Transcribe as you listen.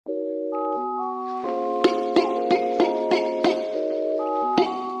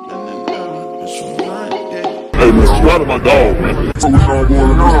subscribe to my dog, man. So we gonna go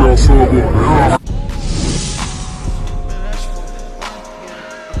and make y'all sub up, man.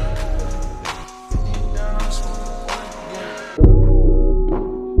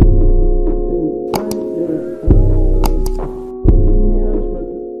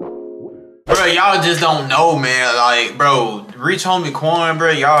 Bro, y'all just don't know, man. Like, bro, Rich Homie Quan,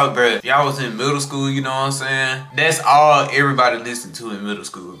 bro, y'all was in middle school, you know what I'm saying? That's all everybody listened to in middle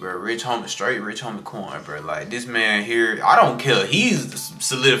school, bro. Rich Homie straight, Rich Homie Quan, bro. Like, this man here, I don't care. He's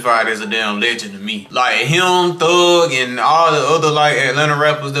solidified as a damn legend to me. Like, him, Thug, and all the other, like, Atlanta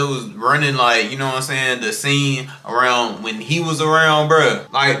rappers that was running, like, you know what I'm saying, the scene around when he was around, bro.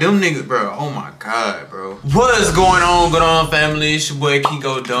 Like, them niggas, bro, oh my God, bro. What's going on, good on, family? It's your boy,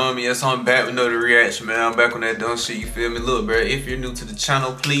 KeeGoDumb. Yes, I'm back with another reaction, man. I'm back on that dumb shit, you feel me? Look, bro, if you're new to the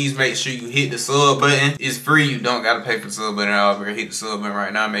channel, please make sure you hit the sub button. It's free, you don't gotta pay for the sub button at all, bro. Hit the sub button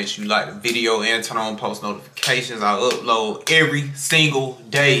right now. Make sure you like the video and turn on post notifications. I upload every single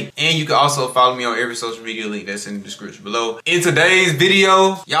day. And you can also follow me on every social media link that's in the description below. In today's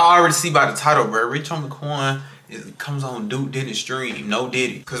video, y'all already see by the title, bro, Rich Homie Quan. It comes on Duke didn't stream, no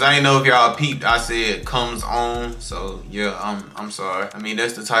Diddy. Cause I ain't know if y'all peeped, I said comes on. So yeah, I'm sorry. I mean,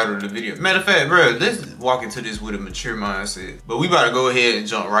 that's the title of the video. Matter of fact, bro, let's walk into this with a mature mindset. But we about to go ahead and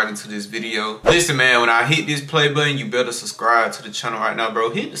jump right into this video. Listen, man, when I hit this play button, you better subscribe to the channel right now, bro.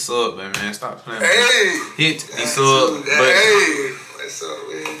 Hit the sub button, man. Stop playing. Hey! Hit the sub button. Hey! What's up,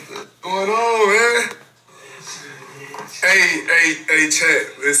 man? What's going on, man? Hey,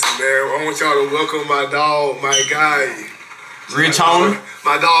 chat. Listen, man. I want y'all to welcome my dog, my guy. Rich Homie.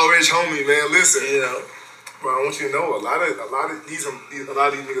 My dog, Rich Homie, man. Listen, you know, bro. I want you to know a lot of these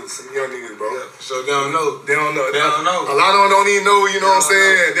niggas, some young niggas, bro. Yeah, so they don't know. They don't know. A lot of them don't even know. You know what I'm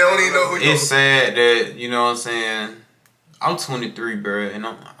saying? They don't even know who you are. It's sad that, you know what I'm saying. I'm 23, bro, and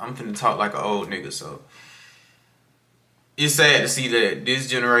I'm finna talk like an old nigga. So it's sad to see that this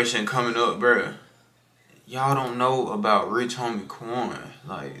generation coming up, bro. Y'all don't know about Rich Homie Quan.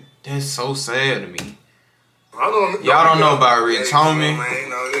 Like, that's so sad to me. Y'all don't know about Rich Homie.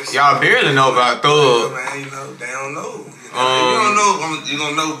 Y'all barely know about Thug. Man, you know, they don't know. You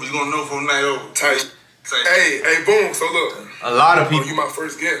don't know. You gonna know from night over. Tight. Hey, boom. So look, a lot of people. You my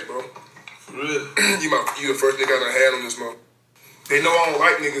first guest, bro. For real. you the first nigga I done had on this month. They know I don't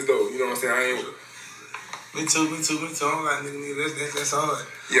like niggas though. You know what I'm saying? I ain't. Me too. I don't like niggas. That's hard.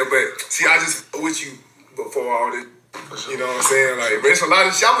 Yeah, but see, I just with you. Before all this, you know what I'm saying? Like, but it's a lot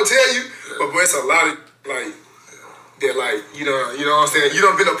of shit I'm gonna tell you, but it's a lot of like that, like you know what I'm saying. You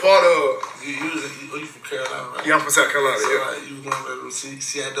done been a part of. You from Carolina, right? Yeah, I'm from South Carolina. So, yeah, like, you going to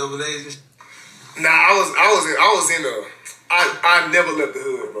CIAAs? Nah, I was in the. I never left the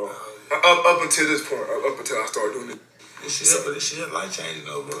hood, bro. Up until this point, up until I started doing it. This shit life changing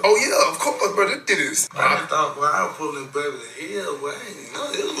though, bro. Oh yeah, of course, bro. This shit is. I thought, boy, I was pulling Beverly Hills, boy. I ain't know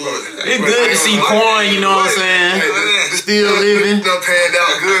it was. It's good to see Quan, you know what I'm saying? Still living. Panned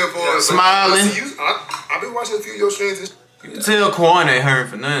out good for us. Smiling. I've been watching a few of your streams. You can tell Quan ain't hurting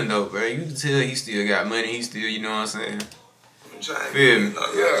for nothing though, bro. You can tell he still got money. He still, you know what I'm saying? Feel me?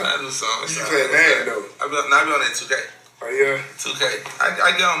 Yeah. I do something. You playing Madden though? I be on that 2K. Oh yeah. 2K.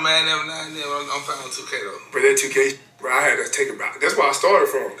 I get on Madden every now and then. I'm playing on 2K though. But that 2K. Bro, I had to take it back. That's where I started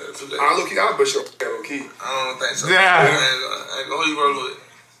from. I look, I'll bet you low key. I don't think so. Yeah. Who you roll with?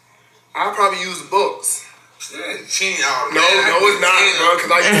 I probably use the Bucks. Yeah, no, it's not, bro. Cause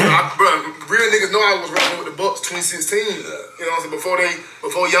bro, real niggas know I was rocking with the Bucks 2016. You know what I'm saying?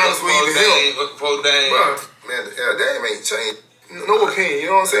 Before Giannis was even him. Before Dame. Bro, man, Dame ain't changed. No opinion, you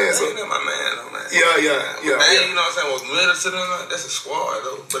know what I'm saying? So, my man, though, man. Yeah. Dame, you know what I'm saying? Was middle to them. That's a squad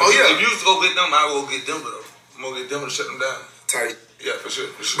though. But if you used to go get them, I will go get them though. I'm gonna get them to shut them down. Tight. Yeah, for sure.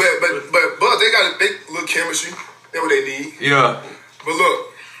 But they got a big little chemistry. That's what they need. Yeah. But look,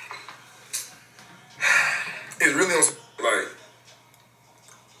 it's really on like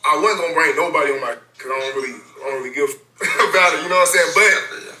I wasn't gonna bring nobody on my cause I don't really give about it. You know what I'm saying?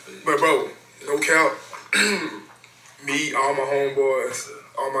 But bro, no count. Me, all my homeboys,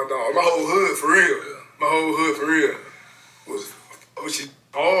 all my dogs, my whole hood for real. Was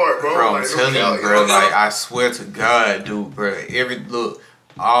hard, bro. Bro, I'm telling you, bro. Like, I swear to God, dude, bro.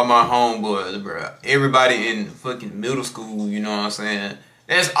 All my homeboys, bro. Everybody in fucking middle school, you know what I'm saying?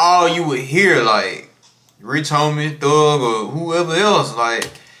 That's all you would hear, like, Rich Homie, Thug, or whoever else, like,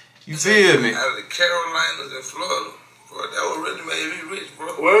 you feel me? Out of the Carolinas and Florida, bro, that was really made me rich, bro.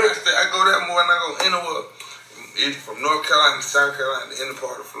 What? I go there more than I go anywhere. From North Carolina to South Carolina, the inner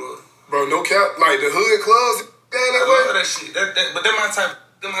part of Florida. Bro, no cap, like the hood clubs. I love that shit. But they're my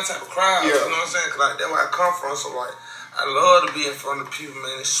type of crowd. Yeah. You know what I'm saying? Cause like that's where I come from. So like, I love to be in front of people,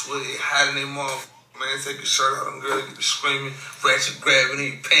 man. It's sweaty, hot in their mouth, man, take your shirt out, them girls get to screaming, ratchet grabbing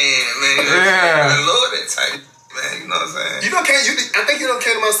in your pants, man. You know I love that type, man. You know what I'm saying? I think you done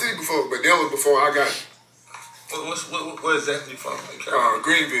came to my city before, but that was before I got it. What exactly from?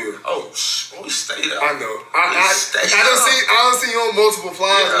 Greenville. Oh, we stayed up. I know. I don't see you on multiple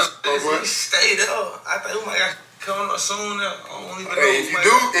flyers. Yeah, we stayed up. I think we might got coming up soon. I don't even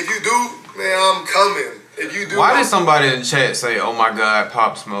know. If you do, man, I'm coming. If you do, why did somebody in the chat say, "Oh my God,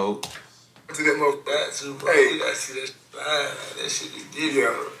 Pop Smoke"? To that motherfucker. That too, bro. Hey, you gotta see that. That shit be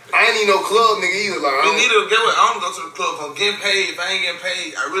different. Yeah. I ain't need no club nigga either. Like, I don't go to the club. If I'm getting paid, if I ain't getting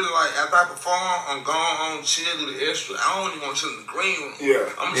paid, I really like, after I perform, I'm going home, chill, do the extra. I don't even want to chill in the green room. Yeah.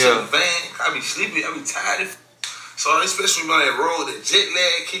 I'm chill in the van. I be sleepy. I be tired. So especially when that road, that jet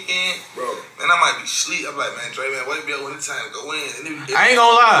lag kick in, bro. Man, I might be sleep. I'm like, man, Dre, man, wake me up when it's time to go in. And I ain't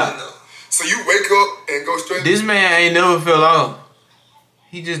gonna lie. So you wake up and go straight. This man ain't never fell off.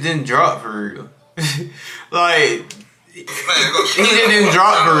 He just didn't drop for real. Like. Man, he didn't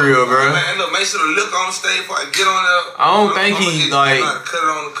drop for real, bro. Man, look, make sure to look on the stage before I get on there. I don't think he like cut it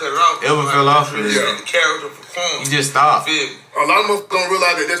on, cut it off. Ever fell off for real. The character for Quan. He just stopped. A lot of us don't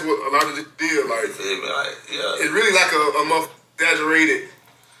realize that that's what a lot of this did. Like, it's really like a more exaggerated.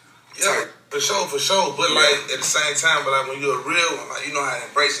 Yeah, for sure. But like at the same time, but like when you're a real one, like you know how to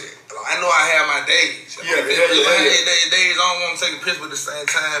embrace it. Like, I know I have my days. Days I don't want to take a piss, but at the same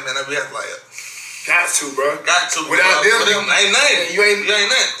time, man, I be like. Got to, bro. Without them, ain't nothing. You ain't nothing.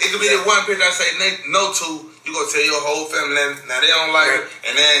 It could be the one picture I say no to. You gonna tell your whole family now they don't like it,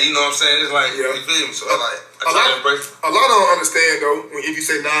 and then you know what I'm saying. It's like you feel me. So like a lot don't understand though. If you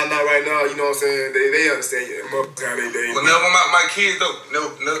say nah, not right now, you know what I'm saying. They understand you. How they. But never my kids though. Never.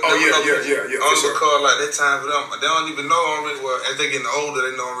 Only because like that time for them, they don't even know on Rich. Well, as they getting older,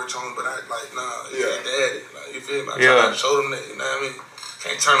 they know on Rich Homie. But I like daddy. Like you feel me? I try to show them that. You know what I mean?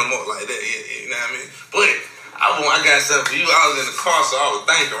 Can't turn them up like that, you know what I mean? But I got something for you. I was in the car, so I was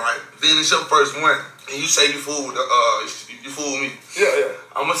thinking, right? Then it's your first one, and you say you fool with me. Yeah.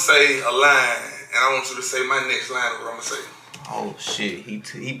 I'm gonna say a line, and I want you to say my next line. What I'm gonna say? Oh shit, he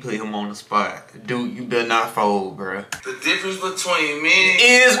put him on the spot. Dude, you better not fold, bro. The difference between me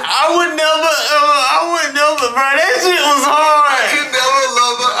is I would never, bro. That shit was hard. I could never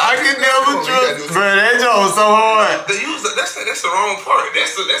love her. I could never trust, bro. That joke was so hard. That's the wrong part.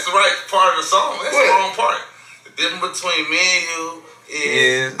 That's the right part of the song. That's the wrong part. The difference between me and you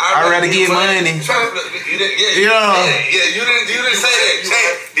is I'd rather get money. You didn't say that.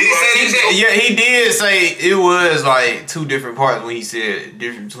 Did he say that? Yeah, he did say it was like two different parts when he said the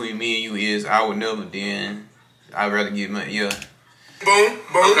difference between me and you is I would never, then I'd rather get money. Yeah. Boom.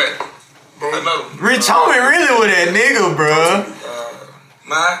 Okay. Boom. Rich Homie really with that nigga, bro.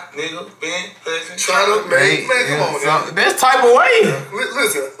 My nigga, Ben, try to man, come on, man. This type of way.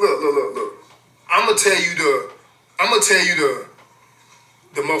 Listen, look. I'm gonna tell you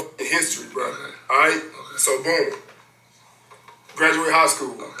the motherfucking history, bro. Okay. All right. Okay. So boom, graduate high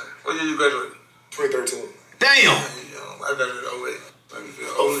school. Okay. What year you graduated? 2013. Damn. I graduated 08. Let me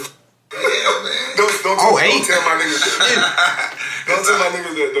feel old. Damn, man. Don't tell my niggas that. Don't tell my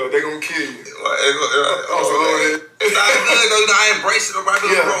niggas that though. They gonna kill you. It's all good though. I embrace it, bro. I've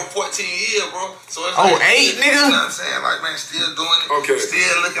been bro 14 years, bro. So it's 8, nigga. You know what I'm saying? Like, man, still doing it. Okay.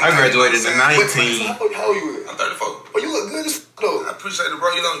 Still looking. I graduated in 19. How old you? I'm 34. Oh, you look good as though. I appreciate it,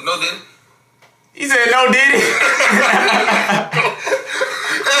 bro. You know, no diddy. He said no diddy.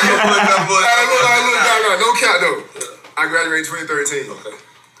 No count though. I graduated 2013. Okay.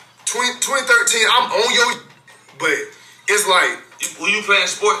 2013, I'm on your, but it's like. Were you playing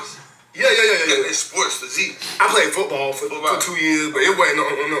sports? Yeah. It's sports physique. I played football for 2 years, but it wasn't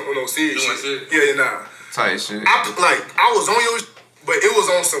no serious shit. Yeah, nah. Tight shit. I was on your, but it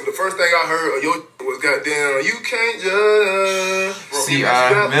was on some. The first thing I heard of your was goddamn, you can't just. See, I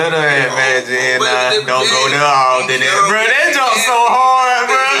better imagine. Don't go there all day. Bro, that joke so hard,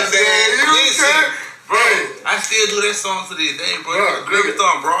 bro. Bro, I still do that song to this day, bro. Girl be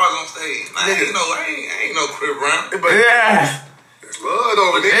throwing bras on stage. I ain't no Crib Brown. Yeah. That's love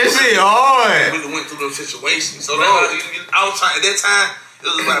though. That shit hard. I really went through those situations. So I was trying, at that time, it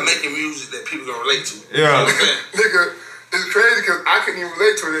was about making music that people can relate to. Yeah. Nigga, it's crazy because I couldn't even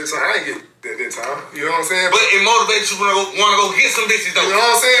relate to it, so I ain't get that time. You know what I'm saying? But it motivates you when I want to go get some bitches though. You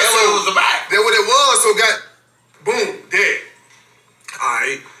know what I'm saying? That's what it was about. That's what it was. So boom, dead.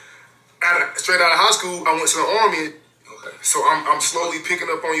 Alright. Straight out of high school, I went to the Army. Okay. So I'm slowly picking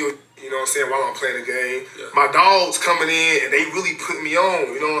up on you know what I'm saying, while I'm playing the game. Yeah. My dogs coming in and they really put me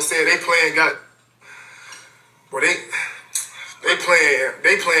on. You know what I'm saying? They playing goddamn.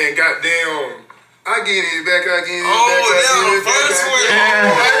 I get it back, I get it back. Oh, yeah, the first one.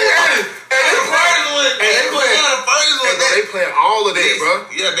 The first one They playing all of that, bro.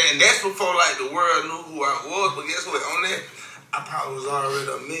 Yeah, and that's before like the world knew who I was. But guess what? On that, I probably was already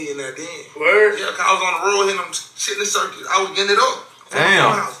a millionaire then. Word? Yeah, cause I was on the road hitting them shit in the circuit. I was getting it up.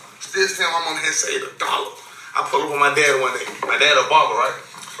 Damn. Still saying my mom had saved $1. I pulled up on my dad one day. My dad a barber, right?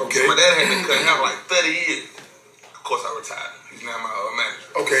 Okay. So my dad had been cutting hair for like 30 years. Of course, I retired. He's now my manager.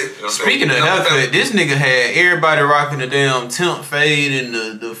 Okay. You know Speaking of haircut, this nigga had everybody rocking the damn temp fade and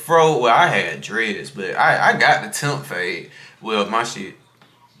the fro. Well, I had dreads, but I got the temp fade. Well, my shit,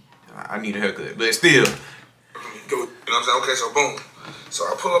 I need a haircut, but still. You know what I'm saying? Okay, so boom. So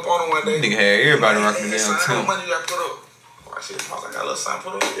I pull up on him one day. Nigga had everybody rocking the damn How temp. much money you got put up? I said, I got a little sign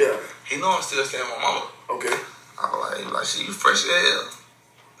put up. Yeah. He know I'm still staying with my mama. Okay. I was like, shit, you fresh as hell.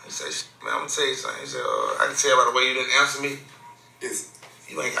 He said, man, I'm gonna tell you something. He said, I can tell by the way you didn't answer me. Yes.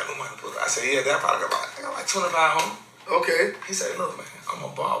 You ain't got no money to put up. I said, yeah, that probably I got like 25 home. Okay. He said, look, man, I'm a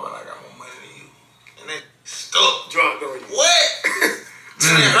barber and I got more money than you. And then stuck. Dropped on you. What?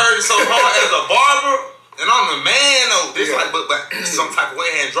 It hurt so hard as a barber. And I'm the man though. This like, but some type of way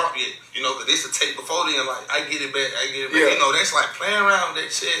I hadn't dropped yet. You know, cause this a tape before then. Like, I get it back. Yeah. You know, that's like playing around with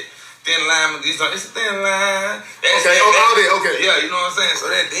that shit. Thin line, it's a thin line. That's okay, okay. Yeah, you know what I'm saying?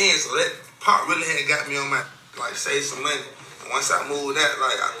 So that part really had got me on my, like, save some money. And once I moved that,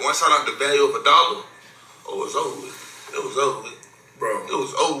 like, once I learned the value of $1, oh, it was over with. It was over with. Bro. It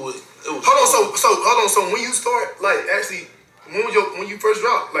was over with. Hold on, so when you start, like, actually, when you first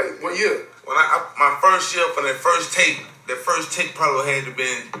dropped, like, what year? When my first year for that first tape probably had to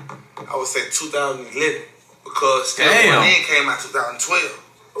been, I would say 2011. Because Still One In came out 2012.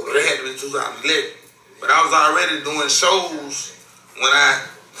 So they had to be 2011. But I was already doing shows from that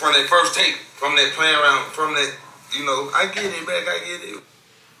first tape, from that playing around, from that, you know, I get it back, I get it.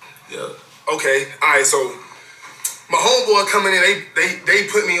 Yeah. Okay, all right, so my homeboy coming in, they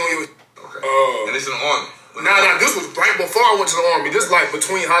put me on your... Okay. And it's in the Army. Nah, this was right before I went to the Army. This like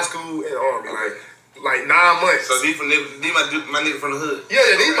between high school and the Army, like 9 months. So these my nigga from the hood? Yeah,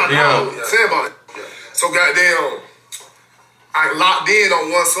 these my dog. Say about it. Yeah. So goddamn... I locked in on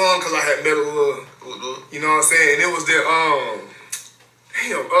one song because I had met a little, you know what I'm saying? And it was that, I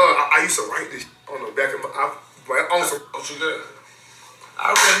used to write this on the back of my, on some. What you got?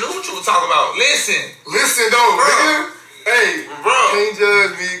 I already knew what you were talking about. Listen though, nigga. Hey, bro. Can't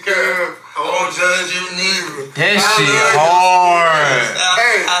judge me, girl. I won't judge you neither. That shit hard.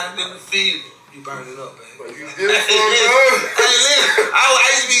 Hey. I didn't feel it. You burned it up, man. You did it for me, Hey, listen. I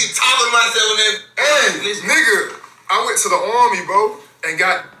used to be talking to myself on that. Hey, nigga. I went to the Army, bro, and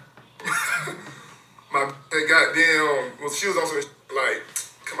got goddamn. Well, she was also like,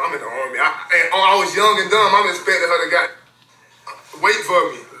 "Come on, I'm in the Army." I was young and dumb. I'm expecting her to wait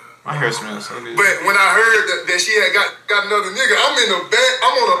for me. My hair smells so good. But when I heard that she had got another nigga, I'm in the back.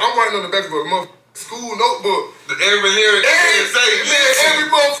 I'm writing on the back of a school notebook. Every lyric, every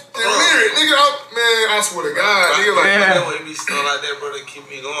motherfucking lyric, nigga. I swear to God, nigga, like that would be stuff like that, bro. They keep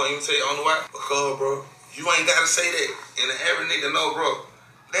me going. You tell you on the why? Because, bro. You ain't gotta say that. And every nigga know, bro.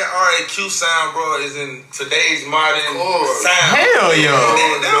 That RAQ sound, bro, is in today's modern sound. Hell yeah. They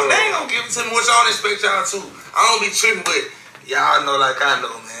ain't gonna give it to me, which I don't expect y'all to. I don't be tripping, but y'all know like I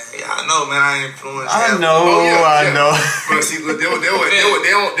know, man. Y'all know, man, I influence. I know. But see, they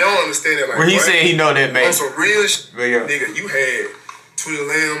don't understand that. Like, when he said he know that, man. On some real shit, yeah. Nigga, you had 20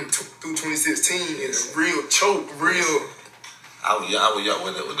 Lamb through 2016 and a real choke, real... I was young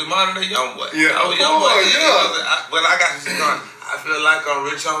with the modern day young boy. Yeah, I was young boy. Yeah. But I got you going. I feel like I'm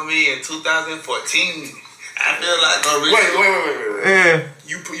Rich on Me in 2014. I feel like I'm Rich. Wait. Yeah.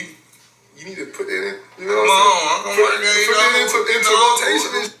 You need to put that in. You know Come on, I'm gonna put it into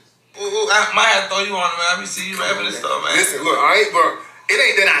rotation. I might have to throw you on, man. I be see you rapping and stuff, man. Listen, look, I ain't, bro. It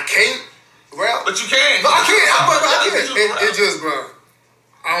ain't that I can't rap. But you can. No, I can't. I can't. It just, bro.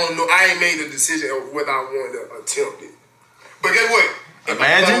 I don't know. I ain't made the decision of whether I wanted to attempt it. But guess what?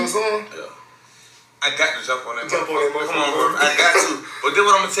 Imagine. I got to jump on that. Come on, bro. I got to. But then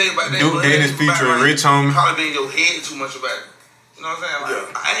what I'm gonna tell you about that? Duke Dennis featuring Rich Homie. Probably be in your head too much about it. You know what I'm saying?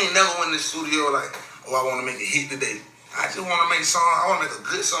 Like, I ain't never went in the studio like, oh, I want to make a hit today. I just want to make a song. I want to make a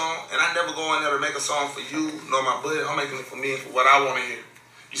good song, and I never go in there to make a song for you, nor my buddy. I'm making it for me and for what I want to hear.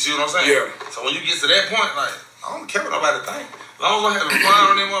 You see what I'm saying? Yeah. So when you get to that point, like, I don't care what nobody think. As long as I have a fun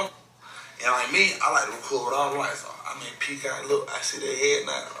on them, and like me, I like to record with all the lights on. I mean, peek out, look, I see their head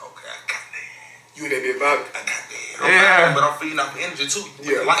now. Okay, I got that. You in that bit, Bobby? I got that. But I'm feeding off energy too.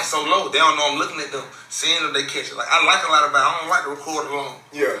 Yeah. The lights so low, they don't know I'm looking at them, seeing if they catch it. Like I like a lot of it. I don't like to record alone.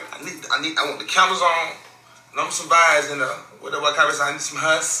 Yeah. I want the cameras on, some vibes in whatever I call it. I need some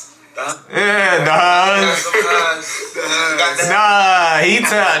huss. The Yeah, dog. Nah, he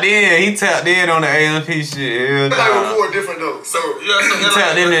tapped in. He tapped in on the AMP shit. Like record different though. So he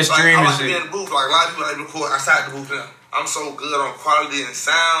tapped in that streaming shit. I like to be shit. in the booth. Like a lot of people like to record outside the booth now. I'm so good on quality and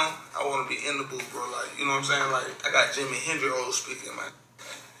sound. I want to be in the booth, bro. Like, you know what I'm saying? Like, I got Jimi Hendrix old speaking, man.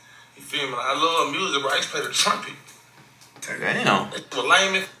 You feel me? Like, I love music, bro. I used to play the trumpet. Damn. It's for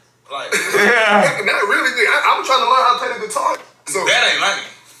layman. Like, yeah. Not really. I'm trying to learn how to play the guitar. So that ain't like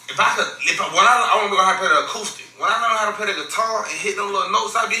it. I want to learn how to play the acoustic. When I learn how to play the guitar and hit them little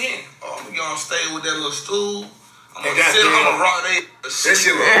notes I be hitting, I'm going to get on stage with that little stool. I'm going to sit on the rock there. That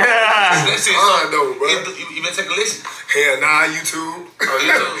shit fun though, bro. You been taking a listen? Hell nah, YouTube. Oh,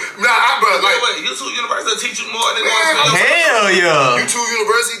 YouTube? Wait, YouTube University will teach you more than hell yeah. YouTube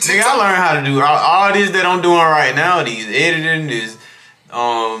University Nigga, I learned how to do all this that I'm doing right now. These editing, this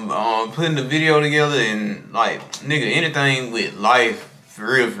putting the video together, and like, nigga, anything with life. For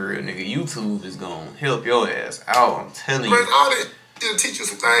real, nigga. YouTube is gonna help your ass out. I'm telling you. All that shit'll teach you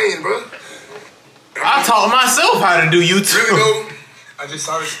some things, bro. I taught myself how to do YouTube. Really though? I just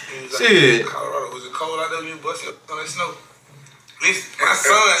saw this. Shit. Colorado. Was it cold out there when you busted up on that snow?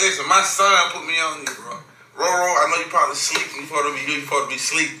 Listen, my son put me on you, bro. Roro, I know you probably sleep. You supposed to be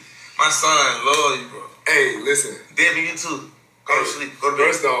sleep. My son love you, bro. Hey, listen. Debbie, you too. Go to sleep. Go to bed.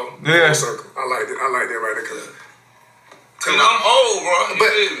 First off, yeah. Circle. I like that right there. Cause I'm old, bro.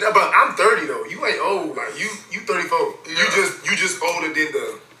 But I'm 30 though. You ain't old. Like you 34. Yeah. You just older than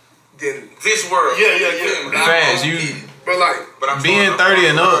this world. Yeah. Fast, but I'm being 30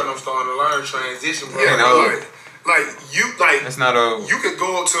 and up. I'm starting to learn transition, bro. Yeah, like that's not old. You could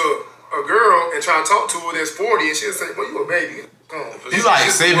go up to a girl and try to talk to her that's 40 and she'll say, "Well, you a baby." You like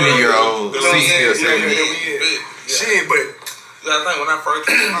 70-year-old. Shit, but I think when I first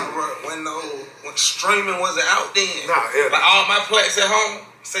came out, when streaming wasn't out then, like all my plaques at home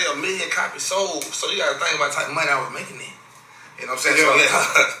say 1 million copies sold. So you gotta think about the type of money I was making then. You know what I'm saying? Yeah.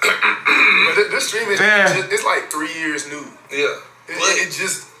 But this streaming, it's like 3 years new. Yeah.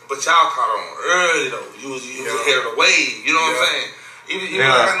 But y'all caught on early though. You was ahead of the wave. You know what I'm saying? Even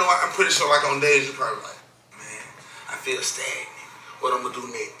like I know, I'm pretty sure like on days you probably like, man, I feel stagnant. What I'm gonna do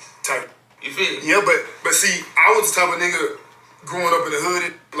next? Type. You feel me? Yeah, but see, I was the type of nigga growing up in the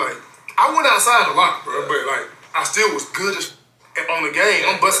hood. Like I went outside a lot, bro, but like I still was good on the game.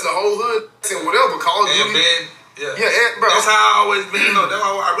 I'm busting the whole hood and whatever. Call of Duty. Bro. That's how I always been though. That's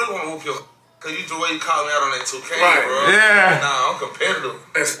why I really want to whoop your. Cause you the way you call me out on that 2K, right, bro. Yeah. Nah, I'm competitive.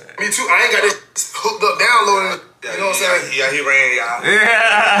 Me too. I ain't got this hooked up downloading. You know what I'm saying? Yeah, he ran, y'all.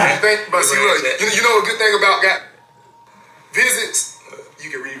 Yeah. But see, look, you know a good thing about visits? You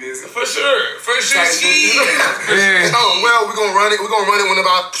can revisit. For sure. Oh, well, we're gonna run it. We're gonna run it when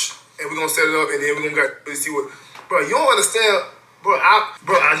about, and we're gonna set it up, and then we're gonna see what. Bro, you don't understand, bro.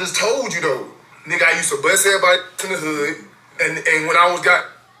 I just told you though, nigga. I used to bust everybody in the hood, and when I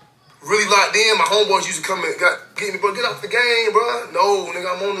got really locked in, my homeboys used to come and get me, bro. Get off the game, bro. No,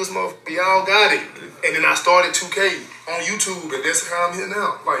 nigga, I'm on this motherfucker. Y'all got it. And then I started 2K on YouTube, and that's how I'm here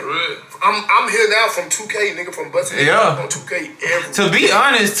now. Like, really? I'm here now from 2K, nigga, from busting on 2K. To be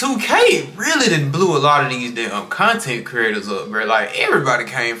honest, 2K really done blew a lot of these damn content creators up, bro. Like, everybody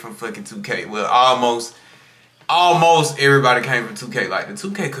came from fucking 2K. Well, almost everybody came from 2K. Like, the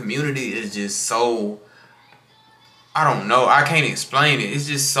 2K community is just so, I don't know, I can't explain it. It's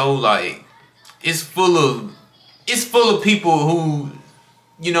just so like, it's full of people who,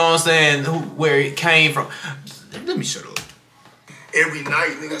 you know what I'm saying, where it came from. Let me shut up. Every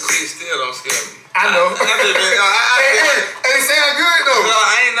night, nigga. Still don't scare me. I know. Hey, sound good though.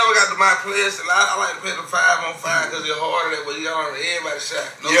 I ain't never got to my players. I like to play the 5-on-5 because it's harder that way. You got on everybody shot.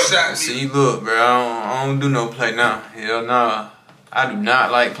 No shot. See, look, bro, I don't do no play now. Hell nah. I do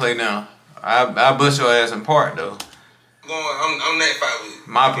not like play now. I bust your ass in part though. I'm that fight with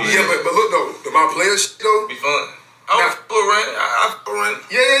you. My player. Yeah, but look though, my player shit though be fun. I run.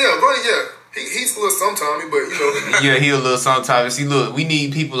 Yeah, running. Yeah. He's a little sometime, but you know. Yeah, he a little sometime. See, look, we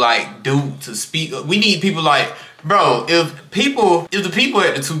need people like Duke to speak up. We need people like, bro, if the people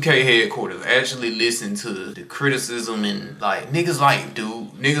at the 2K headquarters actually listen to the criticism and like niggas like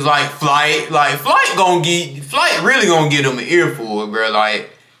Duke, niggas like Flight really gonna get them an earful, bro. Like,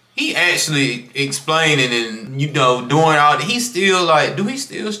 he actually explaining and, you know, doing all that. He still like, do he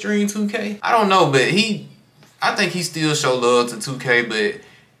still stream 2K? I don't know, but I think he still show love to 2K, but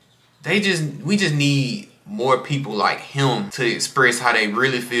we just need more people like him to express how they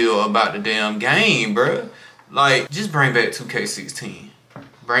really feel about the damn game, bruh. Like, just bring back 2K16.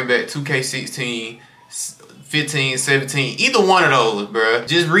 Bring back 2K16, 15, 17, either one of those, bruh.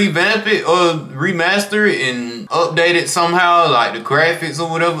 Just revamp it or remaster it and updated somehow, like the graphics or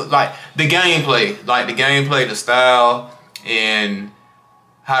whatever, like the gameplay, the style, and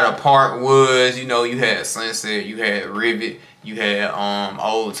how the park was. You know, you had Sunset, you had Rivet, you had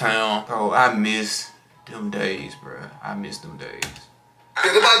Old Town. Bro, I miss them days, bro. I miss them days.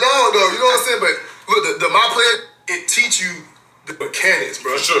 Yeah, they're my dog though, you know what I'm saying? But look, the my player, it teach you the mechanics,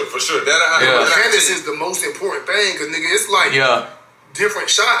 bro. For sure. The mechanics is the most important thing, cause nigga, it's like different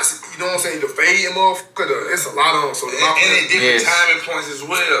shots. You know what I'm saying? The fade, motherfucker. It's a lot on. So and different timing points as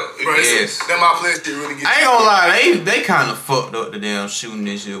well. Bro, then my players did really get. I ain't gonna lie, they kind of fucked up the damn shooting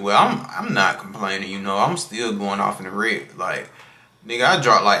this year. Well, I'm not complaining. You know, I'm still going off in the red. Like, nigga, I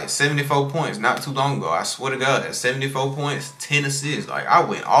dropped like 74 points not too long ago. I swear to God, at 74 points, 10 assists. Like, I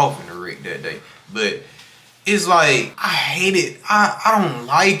went off in the rig that day. But it's like, I hate it. I don't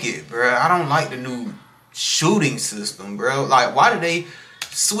like it, bro. I don't like the new shooting system, bro. Like, why did they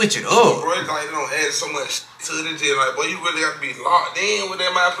switch it up? Bro, it's like they don't add so much to the gym. Like, boy, you really got to be locked in with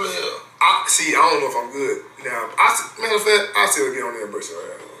that my player. I don't know if I'm good now. Matter of fact, I still get on there and brush your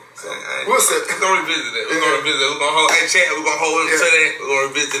ass. We're gonna revisit that. We're gonna revisit that. We're gonna hold. Hey, chat. We're gonna hold to that. We're gonna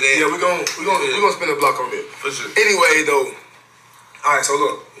revisit that. Yeah, we're gonna spend a block on it for sure. Anyway, though. All right, so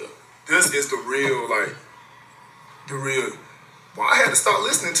look, this is the real. Well, I had to start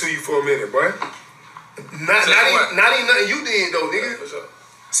listening to you for a minute, boy. Not even nothing you did though, nigga. For sure.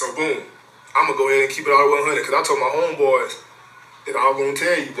 So boom, I'm gonna go ahead and keep it all 100 because I told my homeboys that I'm gonna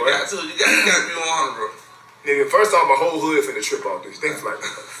tell you, boy. You got to be 100, bro. Nigga, first off, my whole hood finna trip off this. Things like.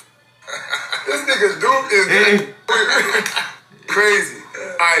 This nigga Duke is crazy.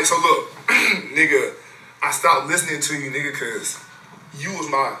 Alright, so look, nigga, I stopped listening to you, nigga, cause you was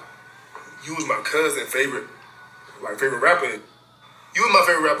my cousin favorite rapper. You was my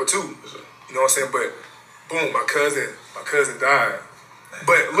favorite rapper too. You know what I'm saying? But boom, my cousin died.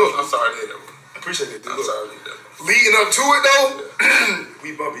 But look, I'm sorry to hear that. I appreciate it. I'm sorry to hear that. Leading up to it though,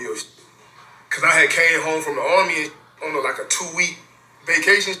 we bumping your shit. Cause I had came home from the army on like a 2-week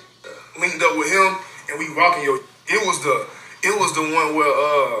vacation. Linked up with him and we rocking your. It was the one where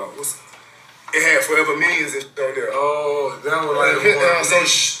it had Forever Millions and shit on there. Oh, that was like the one. So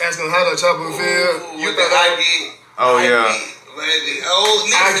asking how the chopper feel. You thought I get? Oh yeah.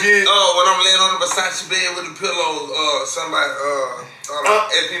 I get. Oh, when I'm laying on the Versace bed with the pillow. Somebody.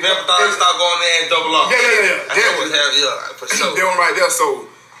 If you've ever thought I'd start going there and double up. Yeah. Yeah, for sure. That one right there. So,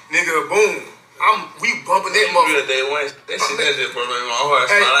 nigga, boom. We bumping that motherfucker. That shit for me. My heart.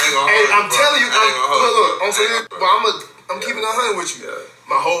 I'm telling you, look, I'm keeping 100 with you.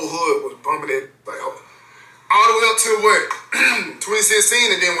 My whole hood was bumping it like all the way up to what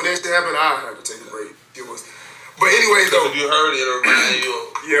 2016, and then when that shit happened, I had to take a break. But anyway, though, if you heard it, it'll remind you.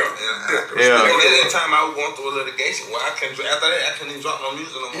 Yeah. At that time, I was going through a litigation where after that, I couldn't even drop no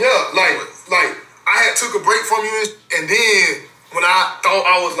music no more. Yeah, like I had took a break from you, and then when I thought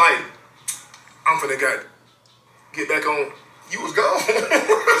I was like, I'm finna get back on. You was gone. For sure.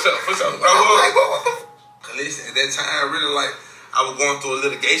 I was like, what the fuck? Listen, at that time, really I was going through a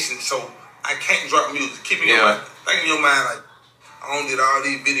litigation, so I can't drop music. Keep in your mind, think in your mind, like, I don't did all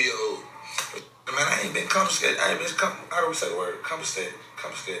these videos. Man, I ain't been confiscated. I ain't been, how do we say the word? Confiscated.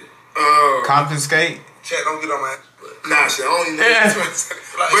 Confiscate? Chat, don't get on my ass. Nah, shit, I don't even know.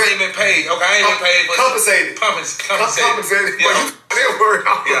 Like, I ain't been paid. Okay, I ain't been paid. Compensated. Compensated. Yeah. They'll worry.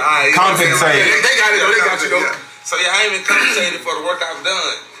 Yeah, compensated. They got it though. They got you though. So yeah, I ain't been compensated for the work I've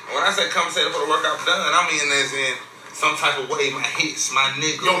done. When I say compensated for the work I've done, I mean as in some type of way, my hits, my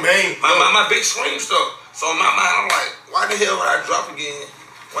nigga. Yo, man. My big scream stuff. So in my mind, I'm like, why the hell would I drop again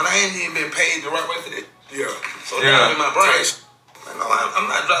when I ain't even been paid the right way for this? Yeah. So that's in my brain. No, I'm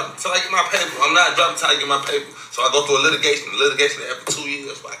not dropping till I get my paper. I'm not dropping till I get my paper. So I go through a litigation. The litigation that for 2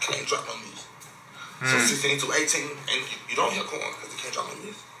 years, but I can't drop no music. So 16 to 18, and you don't hear Quan because you can't drop no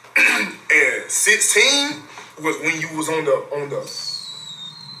music. And 16 was when you was on the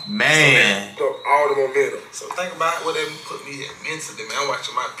man. All the momentum. So think about what that put me at mentally, man. I'm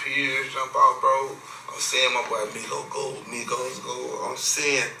watching my peers jump off, bro. I'm seeing my boy Migos go. I'm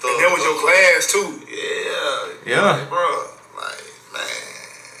seeing Thug. And that was your class too. Yeah. Like, bro. Like,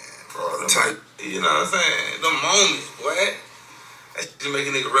 man. Bro, you know what I'm saying? Them moments, boy. That shit make a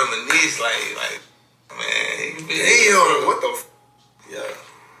nigga reminisce, like, man. Damn, what the Yeah.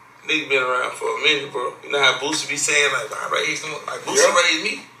 Nigga been around for a minute, bro. You know how Boosie be saying, like, I raised them, like, Boosie raised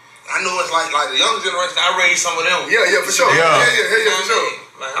me. I know it's like the younger generation, I raised some of them. Yeah, for sure. Yeah, for sure.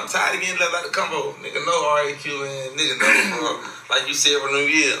 Like, I'm tired of getting left out the combo. Nigga know RAQ, man. Nigga know, bro. Like you said for New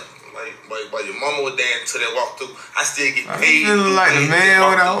Year. Like your mama was dancing to that walkthrough. I still get paid. Feeling like the man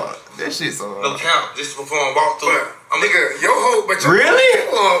without that shit so no count, just to perform walkthrough. But nigga, your whole really?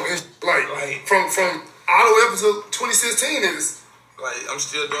 Like from I all the way up until 2016 is like I'm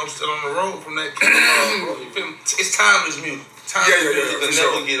still on the road from that. You feel me? It's timeless music. Timeless music will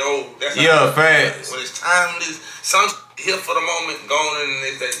never get old. That's facts. When it's timeless, some here for the moment, gone in the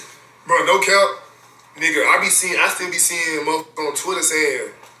next day. Bro, no cap, nigga. I still be seeing motherfuckers on Twitter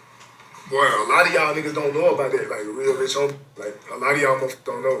saying, boy, a lot of y'all niggas don't know about that. Like real rich home, like a lot of y'all motherfuckers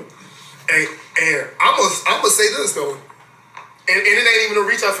don't know. And I'ma say this though, and it ain't even a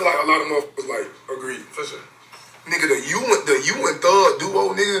reach. I feel like a lot of motherfuckers like agree for sure. Nigga, the you and Thug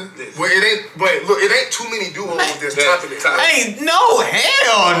duo, nigga. Yes. Well, it ain't too many duos that's topping it. Ain't no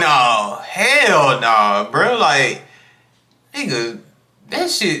hell no, bro. Like, nigga, that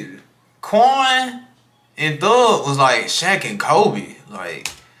shit, Quan and Thug was like Shaq and Kobe, like.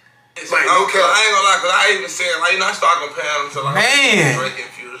 It's like, no cap. I ain't gonna lie, cause I even said, like, you know, I started comparing them to like Drake and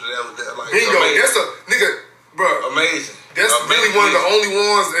Future. That was that, like, bingo. That's a nigga, bro. Amazing. That's really one of the only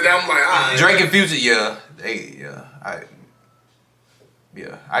ones that I'm like, Drake and Future,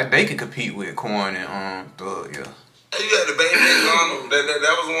 they could compete with Quan and Thug, yeah. Hey, you had the Baby and Gunna.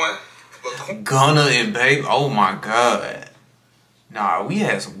 That was one. But Gunna and Baby, oh my god. Nah, we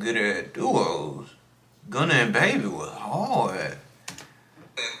had some good ass duos. Gunna and Baby was hard.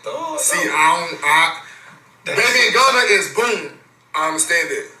 See, Baby and Gunna is boom. I understand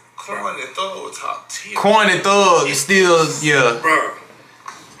that. Quan and Thug were top tier. Quan and Thug is still, yeah. Bro.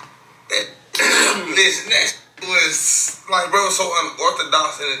 Listen, that was like, bro, so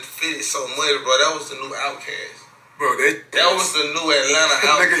unorthodox and it fitted so much, bro. That was the new Outkast. Bro, that was the new Atlanta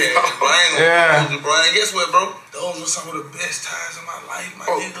Outkast. Bro, and guess what, bro? Those were some of the best times of my life, my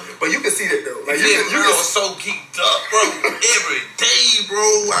nigga. But you can see that though. Like you was so geeked up, bro. Every day, bro.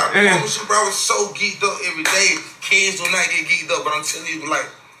 I promise you, bro, I was so geeked up every day. Kids do not get geeked up, but I'm telling you, like,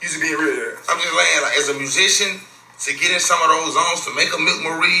 you should be real. I'm just saying, like, as a musician, to get in some of those zones, to make a Milk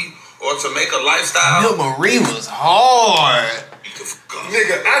Marie or to make a lifestyle. Milk Marie was hard.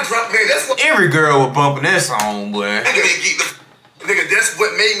 Nigga, I dropped, man, that's what. Every girl was bumping that song, boy. Nigga, that's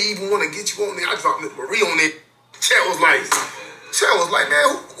what made me even want to get you on there. I dropped Milk Marie on there. Chat was like,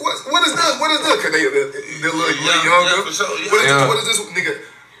 man, what is this? What is this? Cause they're a little younger. For sure, What is this? Nigga,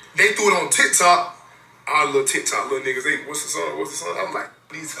 they threw it on TikTok. Our little TikTok little niggas, hey, what's the song? I'm like,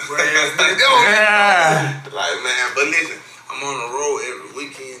 these brands, nigga. Like, man, but listen, I'm on the road every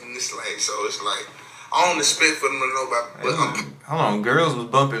weekend, and it's like, so it's like, I don't expect for them to know about, but hold on, girls was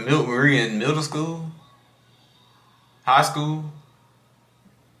bumping Milk Marie in middle school? High school?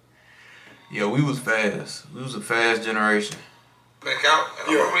 Yeah, we was fast. We was a fast generation. Back out,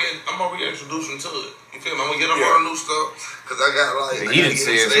 and I'm gonna reintroduce them to it. You feel me? I'm gonna get them on the new stuff, cause I got like, he done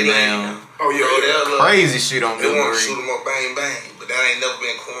said some damn crazy shit on Milk Marie. They want to shoot them up, bang bang, but that ain't never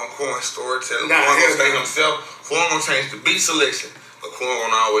been Quan storytelling. Quan gonna stay himself. Quan gonna change the beat selection, but Quan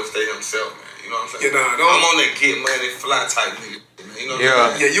gonna always stay himself, man. You know what I'm saying? I'm on that get money, fly type nigga. You know what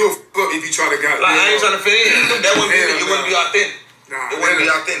I'm saying? Yeah, you a fuck if you try to I ain't trying to fit in. That wouldn't be. It wouldn't be authentic. It wouldn't be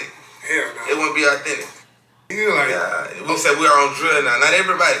authentic. Hell no. It wouldn't be authentic. Like, we said we are on drill now. Not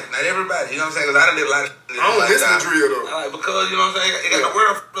everybody. You know what I'm saying? Because I done did a lot of shit. I don't listen to drill though. Like, because, you know what I'm saying? It got the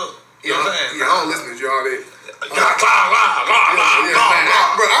world fucked up. You know what I'm saying? Yeah, I don't listen to drill all that.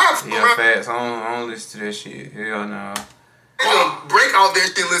 Bro, fast. I don't listen to that shit. Hell no. Break out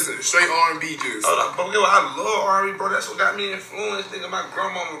that shit, listen, straight R&B just. But I love R&B, bro. That's what got me influenced. Nigga, my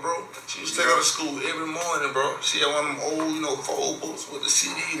grandmama, bro, she used to take her to school every morning, bro. She had one of them old, foldables with the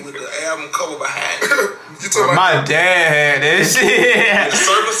CD with the album cover behind it. My dad had that shit. The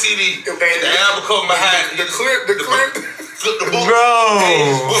server CD, the album cover behind it. The clip. Flip the book. Bro.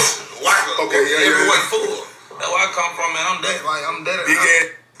 Okay, everyone full. That's where I come from, man. I'm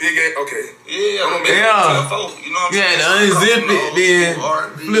dead. Big ass, okay. Yeah. You know what I'm saying? Yeah, unzip it, then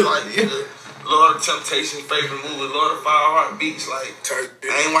flip it. Lord of Temptation, favorite movie, Lord of Fire Heart Beats. Like, I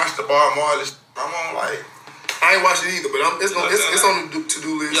ain't watched the Bar Marley. I'm on like, I ain't watched it either, but it's on the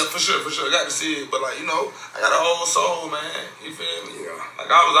to-do list. Yeah, for sure. I got to see it, but like, I got an old soul, man. You feel me? Yeah. Like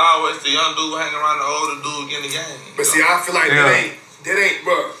I was always the young dude hanging around the older dude getting the game. But see, I feel like that ain't,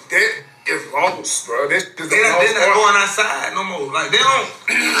 bro. That is lost, bro. They're not going outside no more. Like they don't.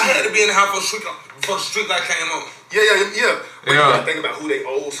 I had to be in the house before the street light came on. Yeah. But you gotta think about who they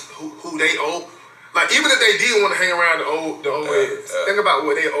owe. Like even if they did want to hang around the old heads, think about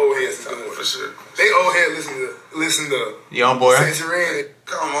what they old heads is doing. For sure. They old heads listen to Young Boy. Century.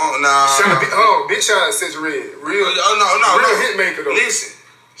 Come on, nah. Big shout out to Century. Real hit maker though. Listen.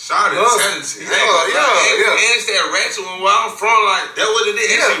 Shout out to Tennessee. And it's that ratchet where I'm from, like, that's what it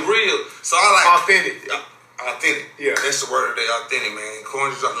is. It's real. So I like authentic. Authentic. Yeah. That's the word of the day, authentic, man. Quan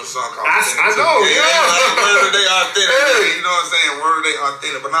just dropped a new song called Authentic. I know, Word of the day, authentic. You know what I'm saying? Word of the day,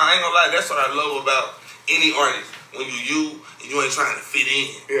 authentic. But nah, I ain't gonna lie, that's what I love about any artist, when you and you ain't trying to fit in.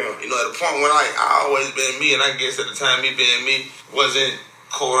 Yeah. You know, at the point when I always been me, and I guess at the time me being me wasn't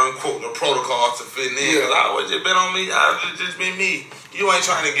quote unquote the protocol to fit in. Yeah. Cause I always just been on me. I just been me. You ain't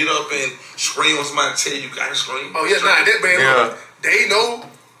trying to get up and scream when somebody tell you gotta scream. Oh yeah, nah, that man. Yeah. They know,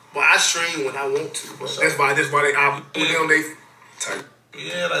 but I stream when I want to. That's why I put them they type.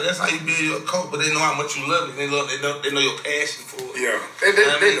 Yeah, like that's how you build your coat, but they know how much you love it. They know your passion for it. Yeah,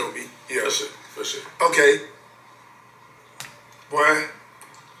 they know me. Yeah, for sure. Okay, boy,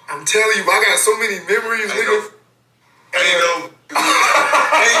 I'm telling you, I got so many memories, nigga. Ain't no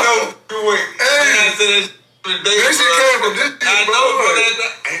way. Hey, this shit came from this shit, I bro. know, bro.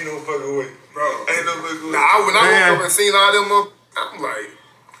 Ain't no fucking way, Bro, ain't no fucking way. Nah, when I woke up and seen all them up, I'm like,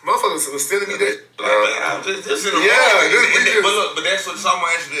 motherfuckers was sending me that. I'm just in the but that's what someone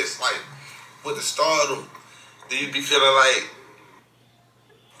asked you this, like, with the stardom, do you be feeling like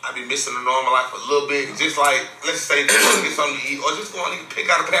I be missing the normal life a little bit? Just like, let's say, just get something to eat, or just go and pick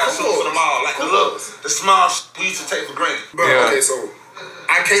out a pair of shoes for the mall, like the small we used to take for granted. Bro, okay, so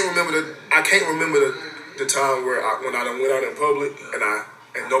I can't remember the time where when I done went out in public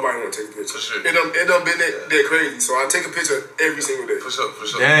and nobody want to take a picture. For sure. It done been that crazy. So I take a picture every single day. For sure.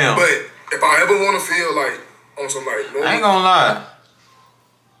 Damn. But if I ever want to feel like on some like normal, I ain't gonna lie.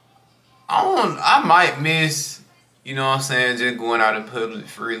 I might miss, you know what I'm saying, just going out in public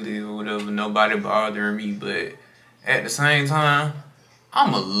freely or whatever, nobody bothering me, but at the same time,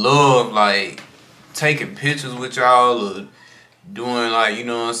 I'ma love like taking pictures with y'all or doing like, you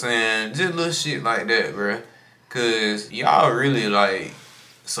know what I'm saying, just little shit like that, bruh. Cause y'all really like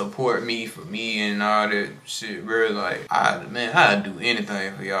support me for me and all that shit, bruh. Like, I'd do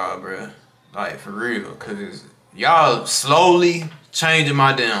anything for y'all, bruh. Like, for real. Cause y'all slowly changing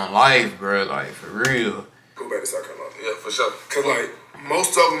my damn life, bruh. Like, for real. Go back to South Carolina. Yeah, for sure. Cause like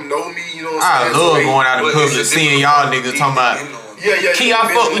most of them know me, you know what I'm saying? I love going out in public, seeing y'all niggas talking about, Key, I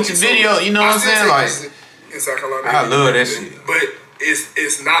fuck with your video, you know what I'm saying? Like, in South Carolina, I love that shit. But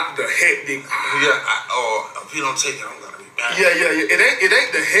it's not the hectic. If you don't take it, I'm gonna be back. Yeah. It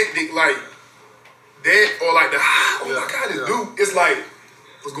ain't the hectic like that or like the my god, this dude. It's like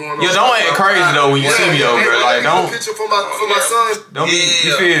what's going on? Yeah, don't act crazy though when you see me though, bro. Like, don't. Picture for my son. Don't be.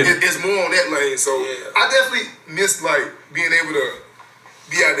 You feel? It's more on that lane. So I definitely miss like being able to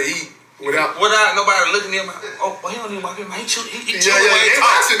be out to eat without nobody looking at him. Oh, he don't even walk in. He chewing. He they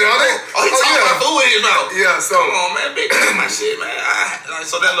watching now. He talking about food in his mouth. Yeah, so come on, man, big my shit, man.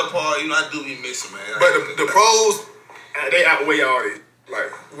 So that little part, you know, I do be missing, man. But the pros, they outweigh all this.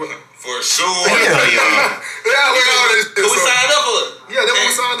 Like, for sure. They outweigh all this. So we signed up for it. Yeah, that's what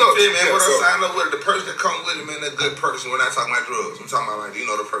we signed up. Man, when I signed up with it, the person that comes with it, man, that good person. We're not talking about drugs. I'm talking about like, you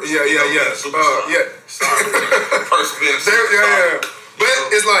know, the person. Yeah. Sorry, the person being a superstar.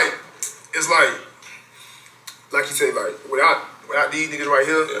 But it's like you say, like without these niggas right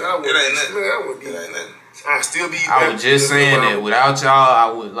here, it ain't nothing. I'd still be. I was just saying that without y'all,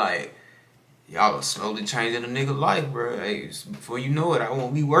 I would like. Y'all are slowly changing a nigga life, bro. Hey, before you know it, I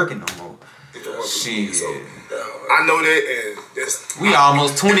won't be working no more. Shit. So, I know that, and that's... We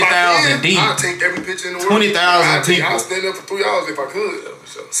almost 20,000 deep. I'll take every picture in the world. 20,000 people. I'll stand up for 3 hours if I could.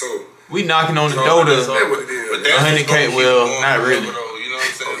 So we knocking on the door to 100K. Well, not really. You know what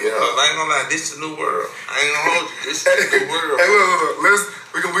I'm saying? Because I ain't gonna lie, this is the new world. I ain't gonna hold you. This is the new world. Hey, look.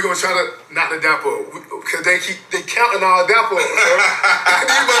 We're gonna try to knock the dap up. Because they counting our dap up.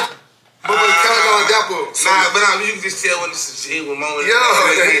 But counting on dap up. But you can just tell when it's a G with moment.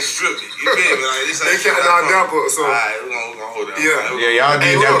 They stripped it. You feel me? Like, this they counting on dap up. So alright, we're gonna hold that. Yeah, y'all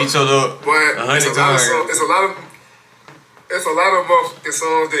did dap each other up 100 times. It's a lot of motherfucking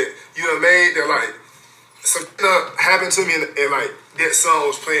songs that you done made that like something happened to me and like that song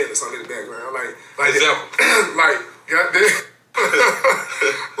was playing or something in the background. Like like the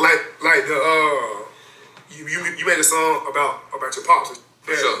you made a song about your pops.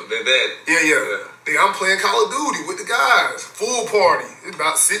 For sure, their dad. Yeah. Then I'm playing Call of Duty with the guys. Full party. It's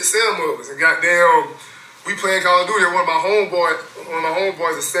about 6, 7 of us. And goddamn, we playing Call of Duty. One of my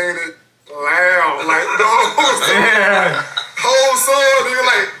homeboys is saying it loud. Like, the whole song, nigga,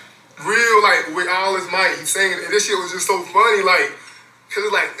 like, real, like, with all his mic, he's singing it. And this shit was just so funny, like, cause it's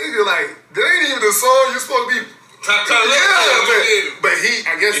like, nigga, like, that ain't even the song you're supposed to be. But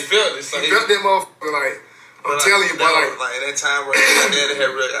I guess he felt that motherfucker, like, I'm telling you, but like in that time where my dad had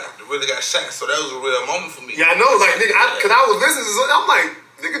really got shot, so that was a real moment for me. Yeah, I know, like nigga, cause I was listening to something, I'm like,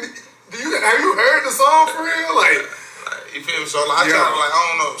 nigga, have you heard the song for real? Like you feel me? So like, I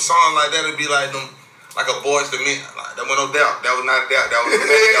don't know, songs like that would be like them, like a Boys to Men, like that was no doubt, that was not a doubt, that was you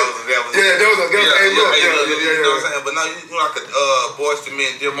know what I'm saying? But now you like a Boys to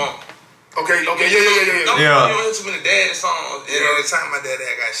Men, Dear Mama. Okay, yeah. You don't hear too many daddy songs. And at the time my daddy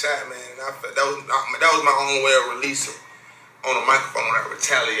got shot, man, that was my own way of releasing on a microphone. I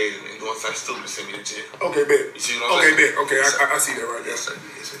retaliated and doing something stupid to send me to jail. Okay, bet. You see what I'm saying? Okay, I see that right there. Yes, sir.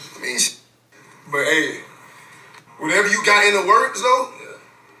 I mean, but hey, whatever you got in the works though.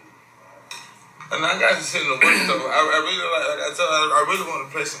 And I got to sit in the work though. I really want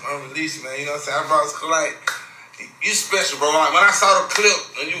to play some unreleased, man. You know what I'm saying? I brought like, you special, bro. Like when I saw the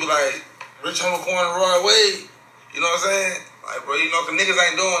clip and you were like, Rich Homie, Quan, and Roy Wade, you know what I'm saying? Like, bro, you know, cause niggas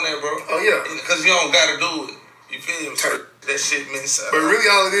ain't doing that, bro. Oh yeah. Cause you don't gotta do it. You feel me? So that shit means. But really,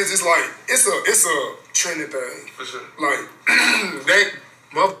 all it is like it's a trending thing. For sure. Like they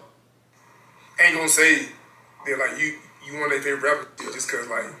ain't gonna say they're like you want their favorite rapper just cause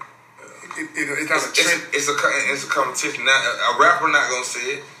like it's not a trend. It's a competition. Now, a rapper not gonna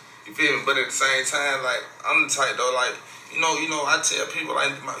say it. You feel me? But at the same time, like I'm the type though, like. You know, I tell people,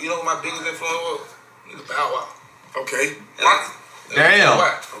 like, you know what my biggest influence was? Nigga, Bow Wow. Okay. Damn.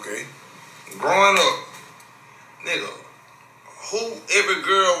 Okay. Growing up, nigga, who every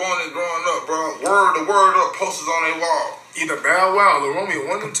girl wanted growing up, bro? Word up, posters on their wall. Either Bow Wow or Romeo,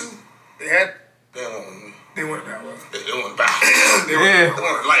 one of them two. They went Bow Wow. They went Bow Wow. They went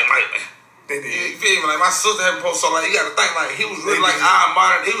Like Mike, man. They did. You feel me? Like, my sister had posted, so, like, you gotta think, like, he was really like our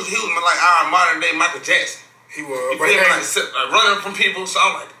modern, he was like our modern day Michael Jackson. He was. You feel me? Like running from people, so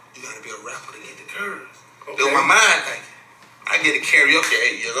I'm like, you gotta be a rapper to get the girls. Okay. That was my mind thinking. I get a karaoke at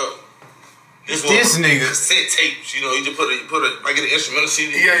 8 years old. This nigga. Cassette tapes, you know, you just put I get an instrumental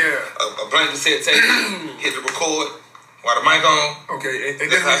CD. Yeah. A blank cassette tape, hit the record, while the mic on. Okay, and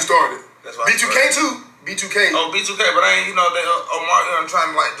that's when you started. That's why B2K too. B2K. Oh, B2K, but I ain't, you know, I'm trying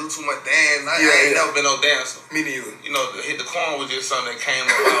to like do too much dance. I ain't never been no dancer. Me neither. You know, hit the Quan was just something that came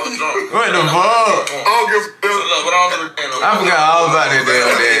up when I was drunk. What the fuck? I don't give a so look, but I don't give a damn. I forgot all about that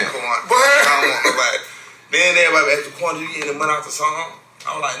damn dance. I don't want nobody. Then everybody asked me, Quan, do you get any money off the song?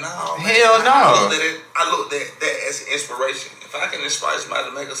 I was like, no. Hell no. I looked at that as inspiration. If I can inspire somebody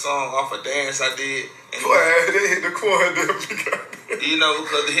to make a song off a dance I did. And boy, they hit the Quan. You know,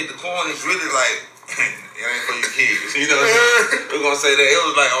 because to hit the Quan is really like, it ain't for your kids. You know what I'm saying? We're going to say that. It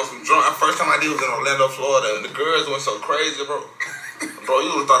was like on some drunk. First time I did was in Orlando, Florida, and the girls went so crazy, bro. Bro,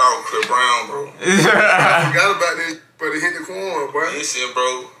 you would have thought I was Chris Brown, bro. I forgot about this, but it hit the Quan, bro. Listen,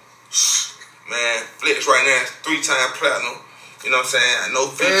 bro. Man, Flex right now is 3-time platinum. You know what I'm saying? No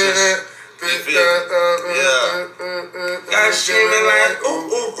features. Yeah. Got screaming like, ooh.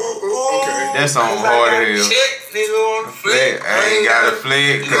 Okay. That song hard as hell. Check, nigga, on the flick. I ain't got a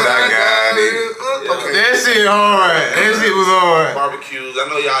flick, cause I got it. Okay. That shit hard. That shit was hard. Barbecues. I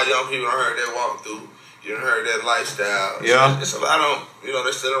know y'all young people done heard that walkthrough. You done heard that lifestyle. Yeah. It's a lot of, you know,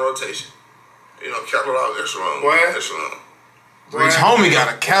 they're still in rotation. You know, catalog, extra long. What? Extra long. Rich Homie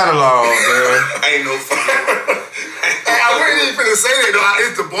got a catalog, bro. Ain't no fucking. I wasn't even finna say that though.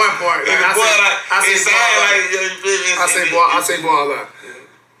 It's the boy part. I say boy a lot.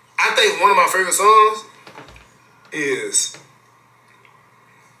 I think one of my favorite songs is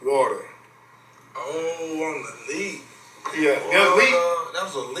Water. Oh, on the leak. Yeah, that leak. That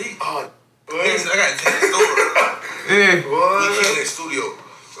was a leak. Oh, I got to tell the story. Yeah. what? We came in the studio,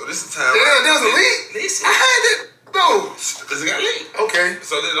 so this is the time. Yeah, there was a leak. Listen. I had it. No. Because it got leaked. Okay.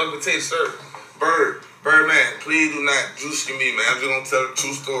 So then I'm going to tell you, sir. Birdman, please do not juice me, man. I'm just going to tell the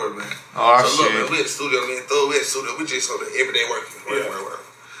true story, man. Oh, so shit. look, man, we at the studio, man. We just so the everyday working. Work.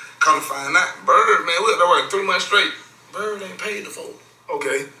 Come to find out, Bird, man, we had to work 3 months straight. Bird ain't paid the folk.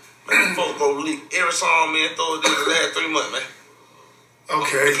 Okay. Man, the folk go leak every song, man, throw it in the last 3 months, man.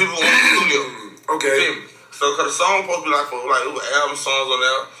 Okay. People want the studio. Okay. Feel me? So, because the song supposed to be like, it was album songs on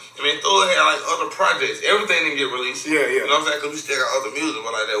there. I mean, Thor had like other projects. Everything didn't get released. Yeah. You know what I'm saying? Because we still got other music.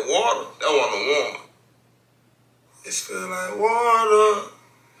 But like that Water, that wasn't warm. It's feel like water.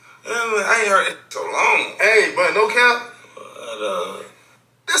 I ain't heard it so long. Hey, but no cap. But,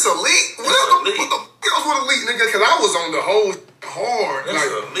 that's a leak. What else with a leak, nigga? Because I was on the whole hard. That's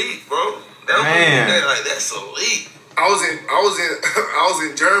like, a leak, bro. That's a leak. I was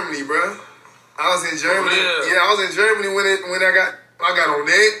in Germany, bro. I was in Germany. Yeah, I was in Germany when I got on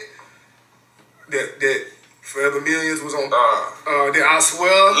that. That Forever Millions was on. That I swear.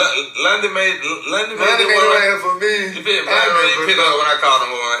 London made it right for me. You feel me? I pick up when I called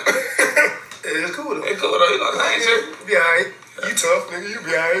him on. It's cool though. It's cool though. You know what I'm saying? You be alright. You tough, nigga. You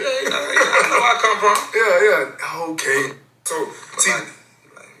be alright. Yeah, I know where I come from. Yeah. Okay. So see.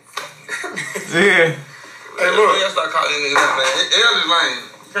 Yeah. Hey, look. You start calling these niggas out, man. L is lame.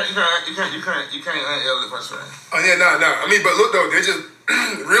 You can't un-L it, man. Oh yeah, nah. I mean, but look though, they just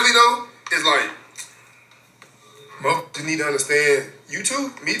really though, it's like most need to understand You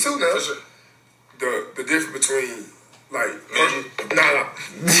too? Me too now. For sure. The difference between, like, nah.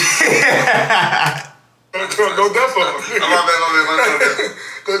 Go dump up. My bad.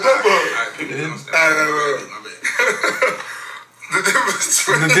 Go dump up. The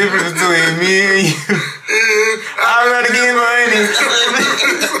difference between me and you. I'd rather get money. You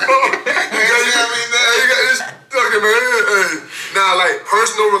got this talking, man. Hey. Nah, like,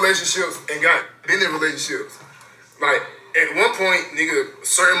 personal relationships and got been in relationships. Like, at one point, nigga,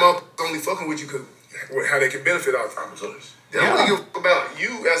 certain motherfuckers only fucking with you because how they can benefit off opportunities. They don't really give a fuck about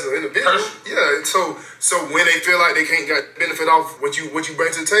you as an individual. Yeah, and so when they feel like they can't get benefit off what you bring to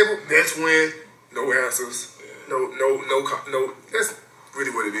the table, that's when no answers, no. That's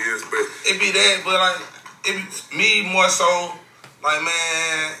really what it is. But it be that, but like it be me more so. Like,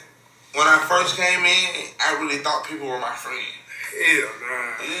 man, when I first came in, I really thought people were my friend. Hell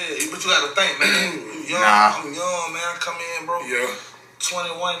nah. Yeah, but you gotta think, man. You young, I'm young, man. I come in, bro. Yeah.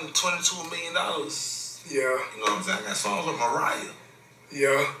 $21, $22 million. Yeah. You know what I'm saying? I got songs with Mariah.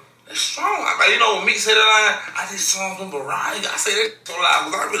 Yeah. That's strong. You know, when me say that line, I did songs with Mariah. I say that so loud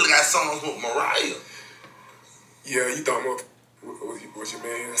because I really got songs with Mariah. Yeah, you thought more what's your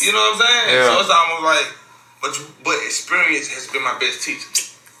man? You know what I'm saying? Yeah. So it's almost like, but experience has been my best teacher.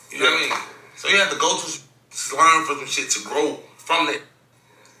 You know what I mean? So you have to go to learn from some shit to grow from that.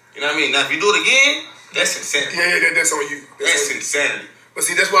 You know what I mean? Now, if you do it again, that's insanity. Yeah, that's on you. That's insanity. But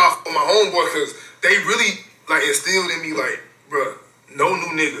see, that's why I fuck my homeboy, because they really, like, instilled in me, like, bruh, no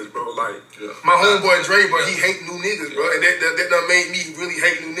new niggas, bro. Like, my homeboy Dre, bro, he hate new niggas, bro. And that done made me really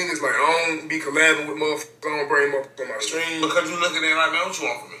hate new niggas. Like, I don't be collabing with motherfuckers. I don't bring them up on my stream. Because you looking at it like, man, what you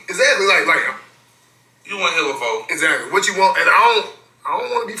want from me? Exactly, like, you want here before. Exactly, what you want. And I don't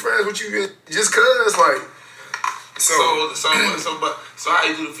want to be friends with you just cause, like. So how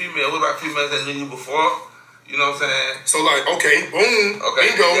you do the female? What about females that knew you before? You know what I'm saying? So like, okay, boom,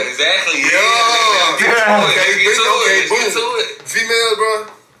 bingo. Yeah, exactly. Okay, boom. Females, bro,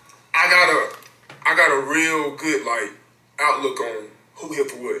 I got a real good like outlook on who here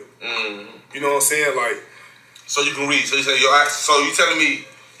for what. You know what I'm saying? Like, so you can read. So you say so you telling me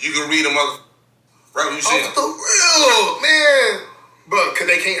you can read a mother right when you see them? For real, man, bro, cause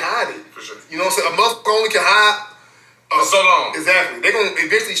they can't hide it. For sure. You know what I'm saying? A motherfucker only can hide. For so long. Exactly. They're going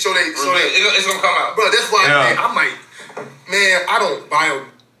to eventually show it's going to come out. Bro, that's why I'm like, man, I don't buy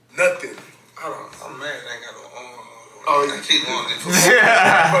nothing. I'm mad I ain't got no I keep going.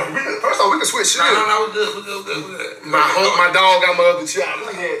 First off, we can switch shit. No, we're good. My dog got my other child.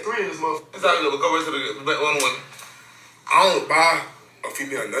 We had 3 in this motherfucker. It's all good. We'll go right to the one woman. I don't buy a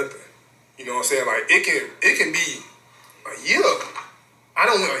female nothing. You know what I'm saying? Like, it can be a year. I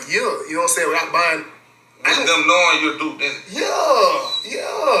don't want a year, you know what I'm saying, without buying. With them knowing you're duped in. Yeah.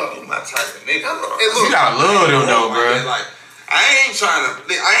 You my type of nigga, bro. You gotta love them though, bro. Like, I ain't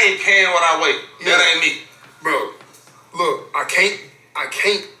paying what I weigh. That ain't me. Bro, look, I can't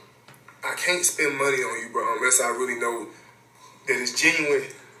spend money on you, bro, unless I really know that it's genuine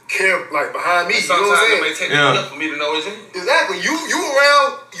care, like, behind me. Sometimes you know what I'm saying? it may take enough for me to know it's genuine. Exactly. You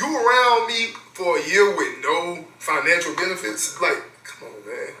around me for a year with no financial benefits. Like, come on,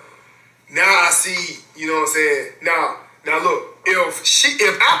 man. Now I see, you know what I'm saying? Now look, if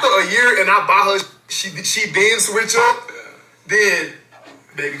after a year and I buy her, she then switch up, then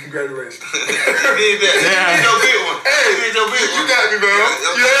baby, congratulations. You did that. You did your big one. Hey, you got me, man.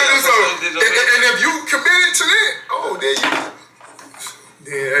 You heard me? So, and if you committed to that,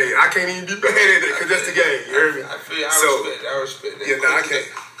 then hey, I can't even be mad at it because that's the game. You heard me? I respect that. Yeah, I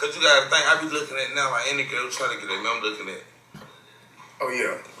can't. Because you gotta think, I be looking at now like any girl trying to get at me, I'm looking at. Oh,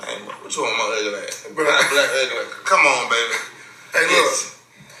 yeah. Man, what you want my ugly ass? Black ugly ass. Come on, baby. Hey, look.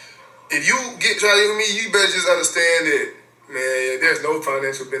 If you try to get with me, you better just understand that, man, there's no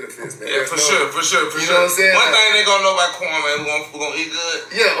financial benefits, man. Yeah, for sure. You know what I'm saying? One thing they gonna know about Quan, man, we're gonna eat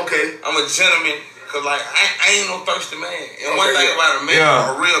good. Yeah, okay. I'm a gentleman, because, like, I ain't no thirsty man. And one thing about a man,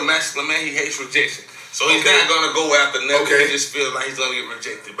 a real masculine man, he hates rejection. So he's not gonna go after nothing. He just feels like he's gonna get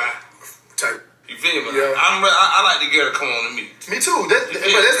rejected by type. You feel me? Yeah. I like the girl to come on to me. Me too. But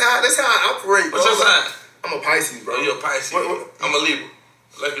that's how I operate, bro. What's your sign? I'm a Pisces, bro. Oh, you're a Pisces. I'm a Libra.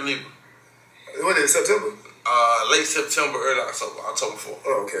 Lucky Libra. What is it, September? Late September, early October. October 4th.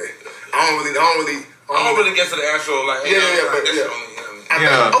 Oh, okay. I don't really get to the actual, like, Okay,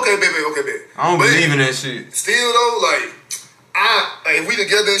 baby. I don't believe in that shit. Still though, like if we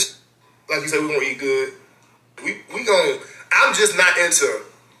together, like you said, we gonna eat good. We gonna. I'm just not into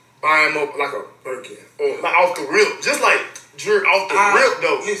buying up like a Birkin or like off the rip, just like jerk off the rip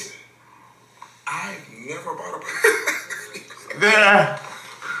though. Listen, I've never bought a Birkin.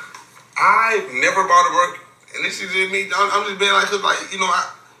 I've never bought a Birkin. And this is just me. I'm just being like, cause like, you know,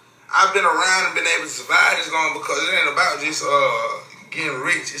 I've been around and been able to survive this long because it ain't about just getting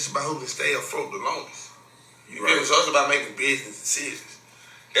rich. It's about who can stay afloat the longest. You feel me? So it's about making business decisions.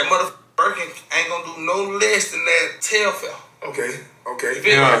 That motherfucker ain't gonna do no less than that tail fell. Okay. You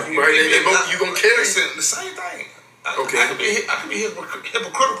feel me? You gonna carry the same thing. I could be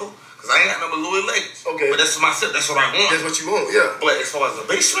hypocritical because I ain't got no Louis legs. Okay. But that's myself. That's what I want. That's what you want, yeah. But as far as the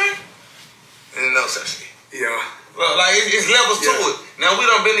bass string, ain't no such thing. Yeah. Well, like it's levels to it. Now we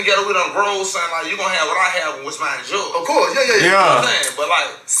done been together, we done grown, son. Like you gonna have what I have and what's mine is yours. Of course, yeah. You know what I'm saying? But like,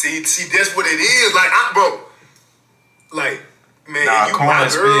 see, that's what it is. Like, bro, like, man, if you my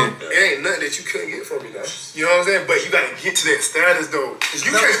girl, it ain't nothing that you couldn't get from me, though. You know what I'm saying? But you gotta get to that status, though. Cause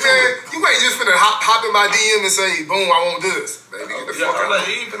you can't, man, you ain't just finna hop in my DM and say, boom, I want this. Baby, get the fuck out. Like,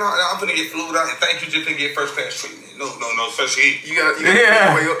 I'm finna get flued out and think you just finna get first class treatment. No, such shit. You got to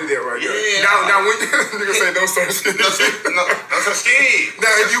way up to that right there. Now when you nigga say no such shit. No such shit. Now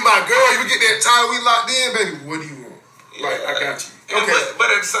if you my girl, you get that time we locked in, baby, what do you want? Like, I got you. Okay.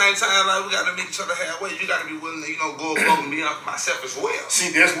 But at the same time, like, we gotta meet each other halfway. You gotta be willing to, go above and beyond for myself as well. See,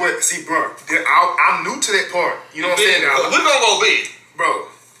 that's what, bro, I'm new to that part. You know what I'm saying? Now, we're gonna go big.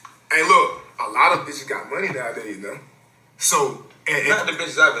 Bro, hey, look, a lot of bitches got money nowadays, you know? So, not the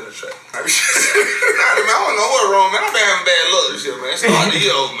bitches I've been attracted. I don't know what's wrong, man. I've been having bad luck this year, man. It's starting the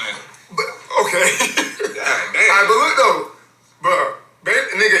year, old man. But, okay. God damn. All right, but look, though, bro,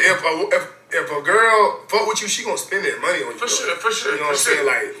 nigga, if a girl fuck with you, she gonna spend that money on you. For sure. You know what I'm saying?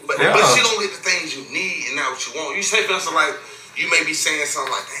 Like, but she gonna get the things you need and not what you want. You say something like, you may be saying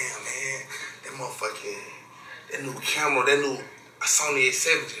something like, damn, man, that motherfucking, that new camera, that new Sony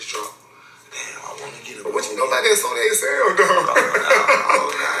A7 just dropped. Damn, I want to get it. But what you know about that Sony A7, though?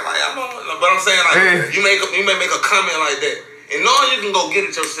 But I'm saying, like, you may make a comment like that, and knowing you can go get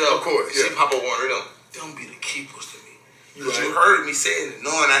it yourself. Of course, yeah. See, Papa wanted them. Them be the keepers to me. Because you heard me saying it,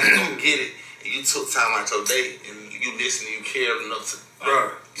 knowing I can go get it, and you took time out your day, and you listen, and you care enough to.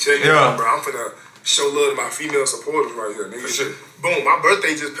 Bro, check it out, bro. I'm finna show love to my female supporters right here, nigga. For sure. Boom, my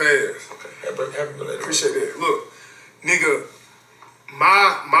birthday just passed. Okay, happy birthday. Appreciate that. Look, nigga,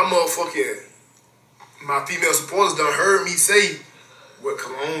 my motherfucking, my female supporters done heard me say what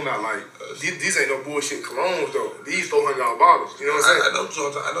cologne I like. These ain't no bullshit colognes, though. These $400 bottles. You know what I'm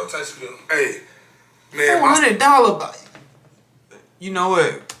saying? I know types of them. Hey, man. $400 You know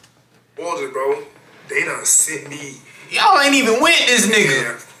what? Orders, bro. They done sent me. Y'all ain't even went this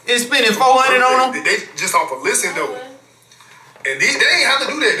nigga. It's spending $400 on them. They just off a listen, though. And they ain't have to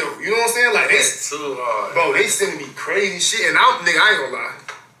do that, though. You know what I'm saying? Like, that's too hard. Bro, they sending me crazy shit. And I ain't gonna lie.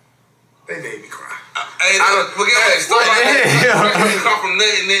 They made me cry. Hey, look, stuff like that come from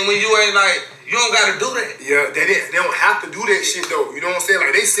nothing. And then when you ain't like, you don't gotta do that. Yeah, they don't have to do that shit though. You know what I'm saying?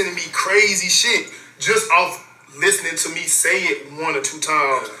 Like they sending me crazy shit just off listening to me say it 1 or 2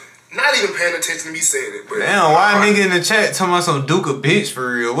 times. Not even paying attention to me saying it. But damn, why nigga in the chat talking about some Duke a bitch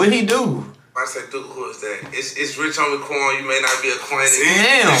for real? What he do? I said, Duke, who is that? It's Rich Homie Quan. You may not be acquainted.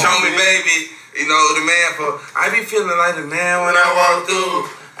 Damn. Rich Homie, baby. You know, the man for, I be feeling like the man when I walk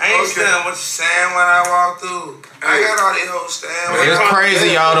through. I ain't saying what you saying when I walk through. I got all these hoes standing. It's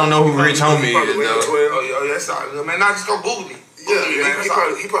crazy y'all don't know who Rich Homie is, though. Oh, yeah, that's all good, man. Now just go Google me. Yeah,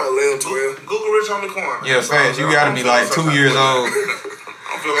 he probably lay on 12. Google Rich Homie Quan. Yeah, fast. You gotta be like 2 years old. I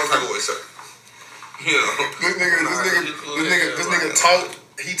don't feel no type of way, sir. You know. This nigga talk.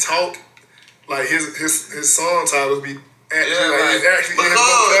 He talk like his song titles be. Actually,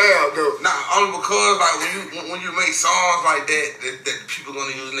 not only because like when you make songs like that people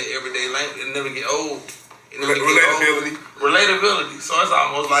gonna use in their everyday language, it never get old. Relatability. So it's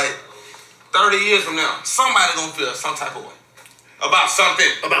almost like 30 years from now, somebody gonna feel some type of way about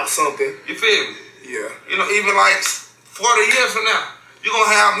something. You feel me? Yeah. You know, even like 40 years from now, you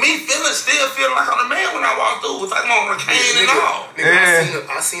gonna have me still feeling like I'm the man when I walk through with like my cane and all.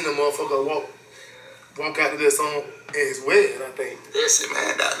 Nigga, I seen a motherfucker walk out to this song. And his wedding, I think. Listen,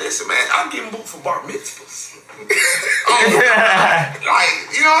 man, I'm getting booked for bar mitzvahs. Like,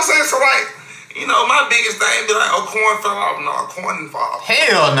 you know what I'm saying? So, like, you know, my biggest thing be like, oh, Quan fell off. No, Quan didn't fall off.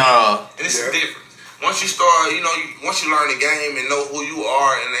 Hell no. And it's different. Once you start, once you learn the game and know who you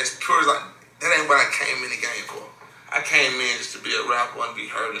are, and as pure as that ain't what I came in the game for. I came in just to be a rapper and be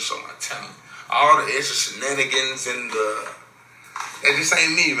heard and show my talent. All the extra shenanigans and that just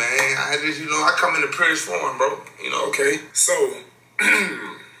ain't me, man. I just, I come in the purest form, bro. Okay, so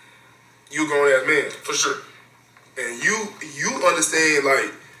you a grown ass man for sure, and you understand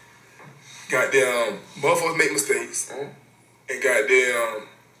like, goddamn, motherfuckers make mistakes, and goddamn,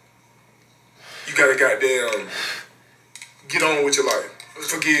 you gotta goddamn get on with your life,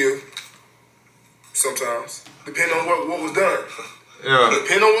 forgive, sometimes, depending on what was done. Yeah.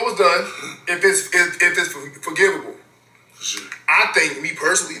 Depending on what was done, if it's forgivable. Sure. I think, me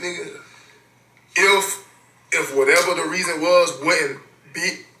personally, nigga, if whatever the reason was wouldn't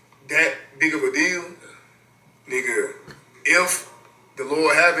be that big of a deal, nigga, if the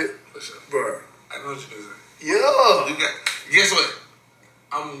Lord have it, bruh. I know what you're saying. Yeah. Guess what?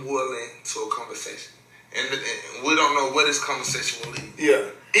 I'm willing to a conversation. And we don't know where this conversation will lead. Yeah.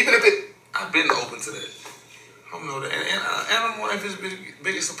 Even if it... I've been open to that. I don't know that. And I'm one of his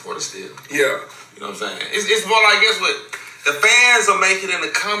biggest supporters still. Yeah. You know what I'm saying? It's more like, guess what? The fans will make it and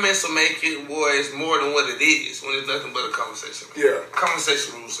the comments will make it, boy, it's more than what it is when it's nothing but a conversation. Man. Yeah.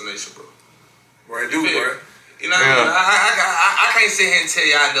 Conversation rules the nation, bro. Boy, I do, bro. You know what I mean? I can't sit here and tell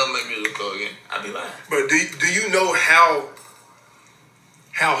you I never make music go again. I'd be lying. But do you know how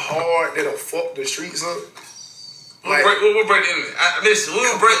hard that'll fuck the streets up? We'll break the internet. Listen,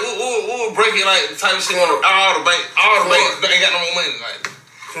 we'll break it like the type of shit. All the banks ain't got no more money. Like,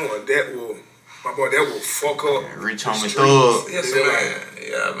 come on, my boy, that will fuck up. Rich homie thug. Yes, man.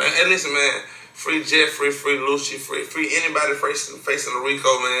 Yeah, man. Hey, listen, man. Free Jeffrey, free Lucci, free anybody facing the Rico,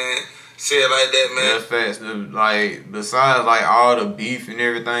 man. Say it like that, man. That's facts. Like, besides like all the beef and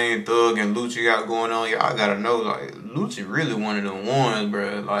everything Thug and Lucci got going on, y'all gotta know, like, Lucci really one of them ones,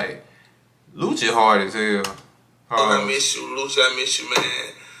 bro. Like, Lucci hard as hell. I miss you, Lucci. I miss you,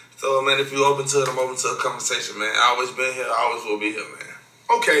 man. So, man, if you open to it, I'm open to a conversation, man. I always been here. I always will be here, man.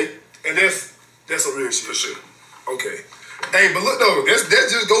 Okay, and that's some real shit. For sure. Okay. Hey, but look though, that's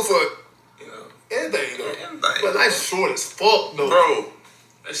just go for anything though. Anything. But life's short as fuck though, bro.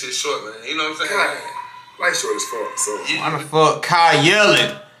 That shit's short, man. You know what I'm saying? God, life's short as fuck. So why the fuck Kai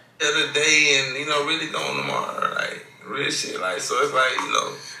yelling? The other day and really throwing tomorrow, like real shit, like so it's like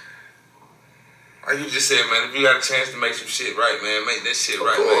like you just said, man. If you got a chance to make some shit right, man, make that shit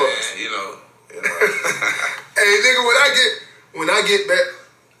right, man. You know. Hey, nigga, when I get back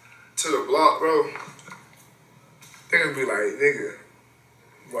to the block, bro, they gonna be like, nigga,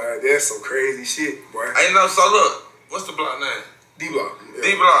 boy, that's some crazy shit, boy. Hey, no, so look, what's the block name? D-Block. Yeah.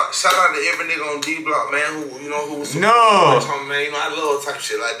 D-Block. Shout out to every nigga on D-Block, man, who was no. Man, I love type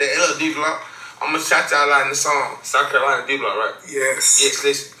shit like that. Hey, look, D-Block, I'm gonna shout y'all out in the song. South Carolina D-Block, right? Yes. Yes,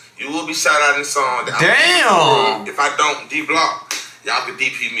 listen. You will be shout out in the song. Damn. If I don't, D-Block, y'all can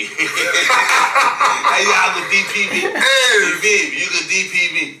DP me. Hey, y'all can DP me. Hey. You can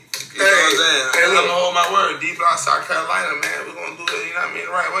DP me. You know what I'm saying? Hey, I'm gonna hold my word. D-Block, South Carolina, man. We're gonna do it, you know what I mean,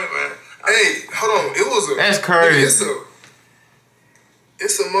 the right way, man. Hey, hold on. That's crazy.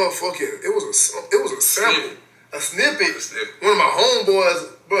 It's a motherfucking. It was a sample, a snippet. One of my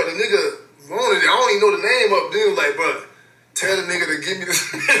homeboys, bro, the nigga wanted it. I don't even know the name up. Dude, like, bro, tell the nigga to give me the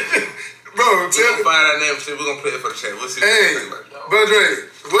snippet. Bro, tell me. Find that name. Shit, we're gonna play it for the chat. We'll see. Hey, Dre,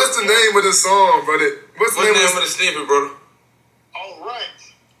 what's the name of the song, brother? What's the name of the snippet, brother? Oh, right.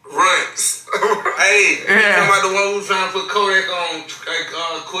 Ranks. Hey, talking about the one who's trying to put Kodak on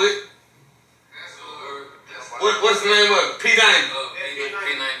quick. What's the name of it? P90.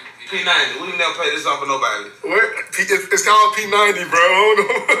 P90. We never play this song for nobody. What? It's called P90, bro.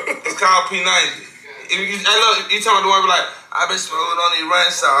 It's called P90. I love you talking to the one like, I've been smoking on these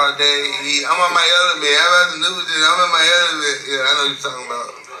ranks all day. I'm on my element. I'm on my element. Yeah, I know what you're talking about.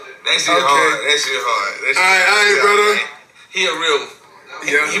 That shit hard. That shit hard. All right, brother. He a real one.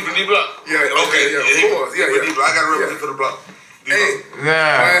 Yeah. He from D-Block? Yeah, okay. Yeah, of course. Yeah. D-Block. I got to represent for the block. Hey,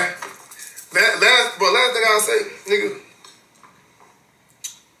 yeah. Last thing I'll say, nigga,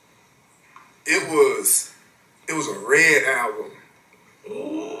 it was a Red album.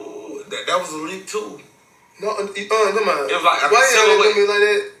 Ooh, that was a leak too. No, never mind. It was like why you look at me like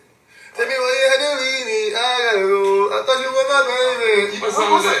that? Tell me why you had to leave me. I gotta go. I thought you were my baby. What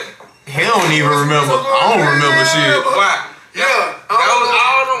song was that? He don't even remember. I don't remember shit. Why? Yeah. That was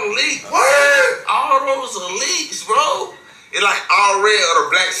all them leaks. What? All those are leaks, bro. It's like all red or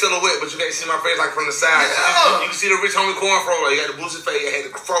the black silhouette, but you can't see my face like from the side. Yeah. You can see the rich homie Quan fro. You got the boosted face. You had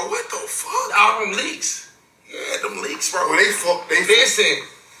the fro. What the fuck? All them leaks. Yeah, them leaks, bro. Well, they listen,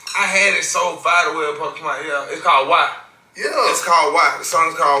 I had it so far the way it come out. Yeah, it's called Why. Yeah. It's called Why. The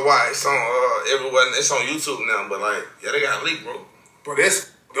song's called Why. It's on everywhere. It's on YouTube now, but like, yeah, they got a leak, bro. Bro,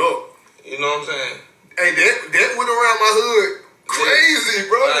 that's dope. You know what I'm saying? Hey, that went around my hood.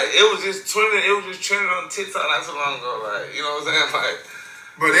 Crazy, bro. Like, it was just trending on TikTok not so long ago. Like, you know what I'm saying? Like,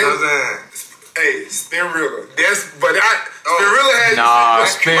 but you know what I'm saying? Hey, Spinrilla. Spinrilla had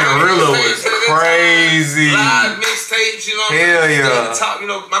Spinrilla was crazy. Live mixtapes, you know what I'm Hell saying? yeah. The top, you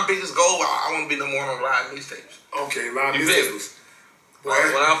know, my biggest goal, I want to be number one on live mixtapes. Okay, live mixtapes. When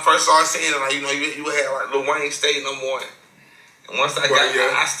I first started seeing it, like, you know, you had like Lil Wayne stayed number one. And once I got,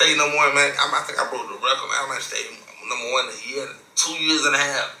 I stayed number one, man. I think I broke the record, man. I might stay number one a year, 2 years and a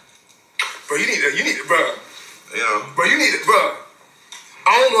half. Bro, you need it, bro. You know, bro, you need it, bro.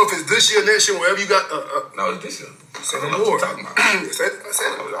 I don't know if it's this year, next year, wherever you got. No, it's this year. Say no more. Talking about. say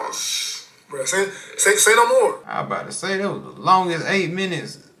no more. Bro, say no more. I was about to say that was the longest 8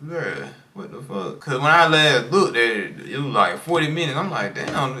 minutes, bro. What the fuck? Cause when I last looked at it, it was like 40 minutes. I'm like,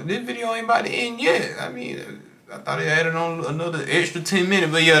 damn, this video ain't about to end yet. I mean, I thought they added on another extra 10 minutes.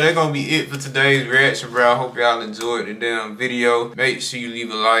 But yeah, that's gonna be it for today's reaction, bro. I hope y'all enjoyed the damn video. Make sure you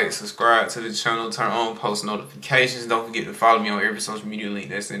leave a like, subscribe to the channel, turn on post notifications. Don't forget to follow me on every social media link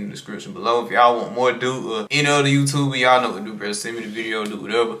that's in the description below. If y'all want more dude or any other YouTuber, y'all know what to do, bro. Send me the video, do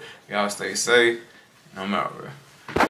whatever. Y'all stay safe. I'm out, bro.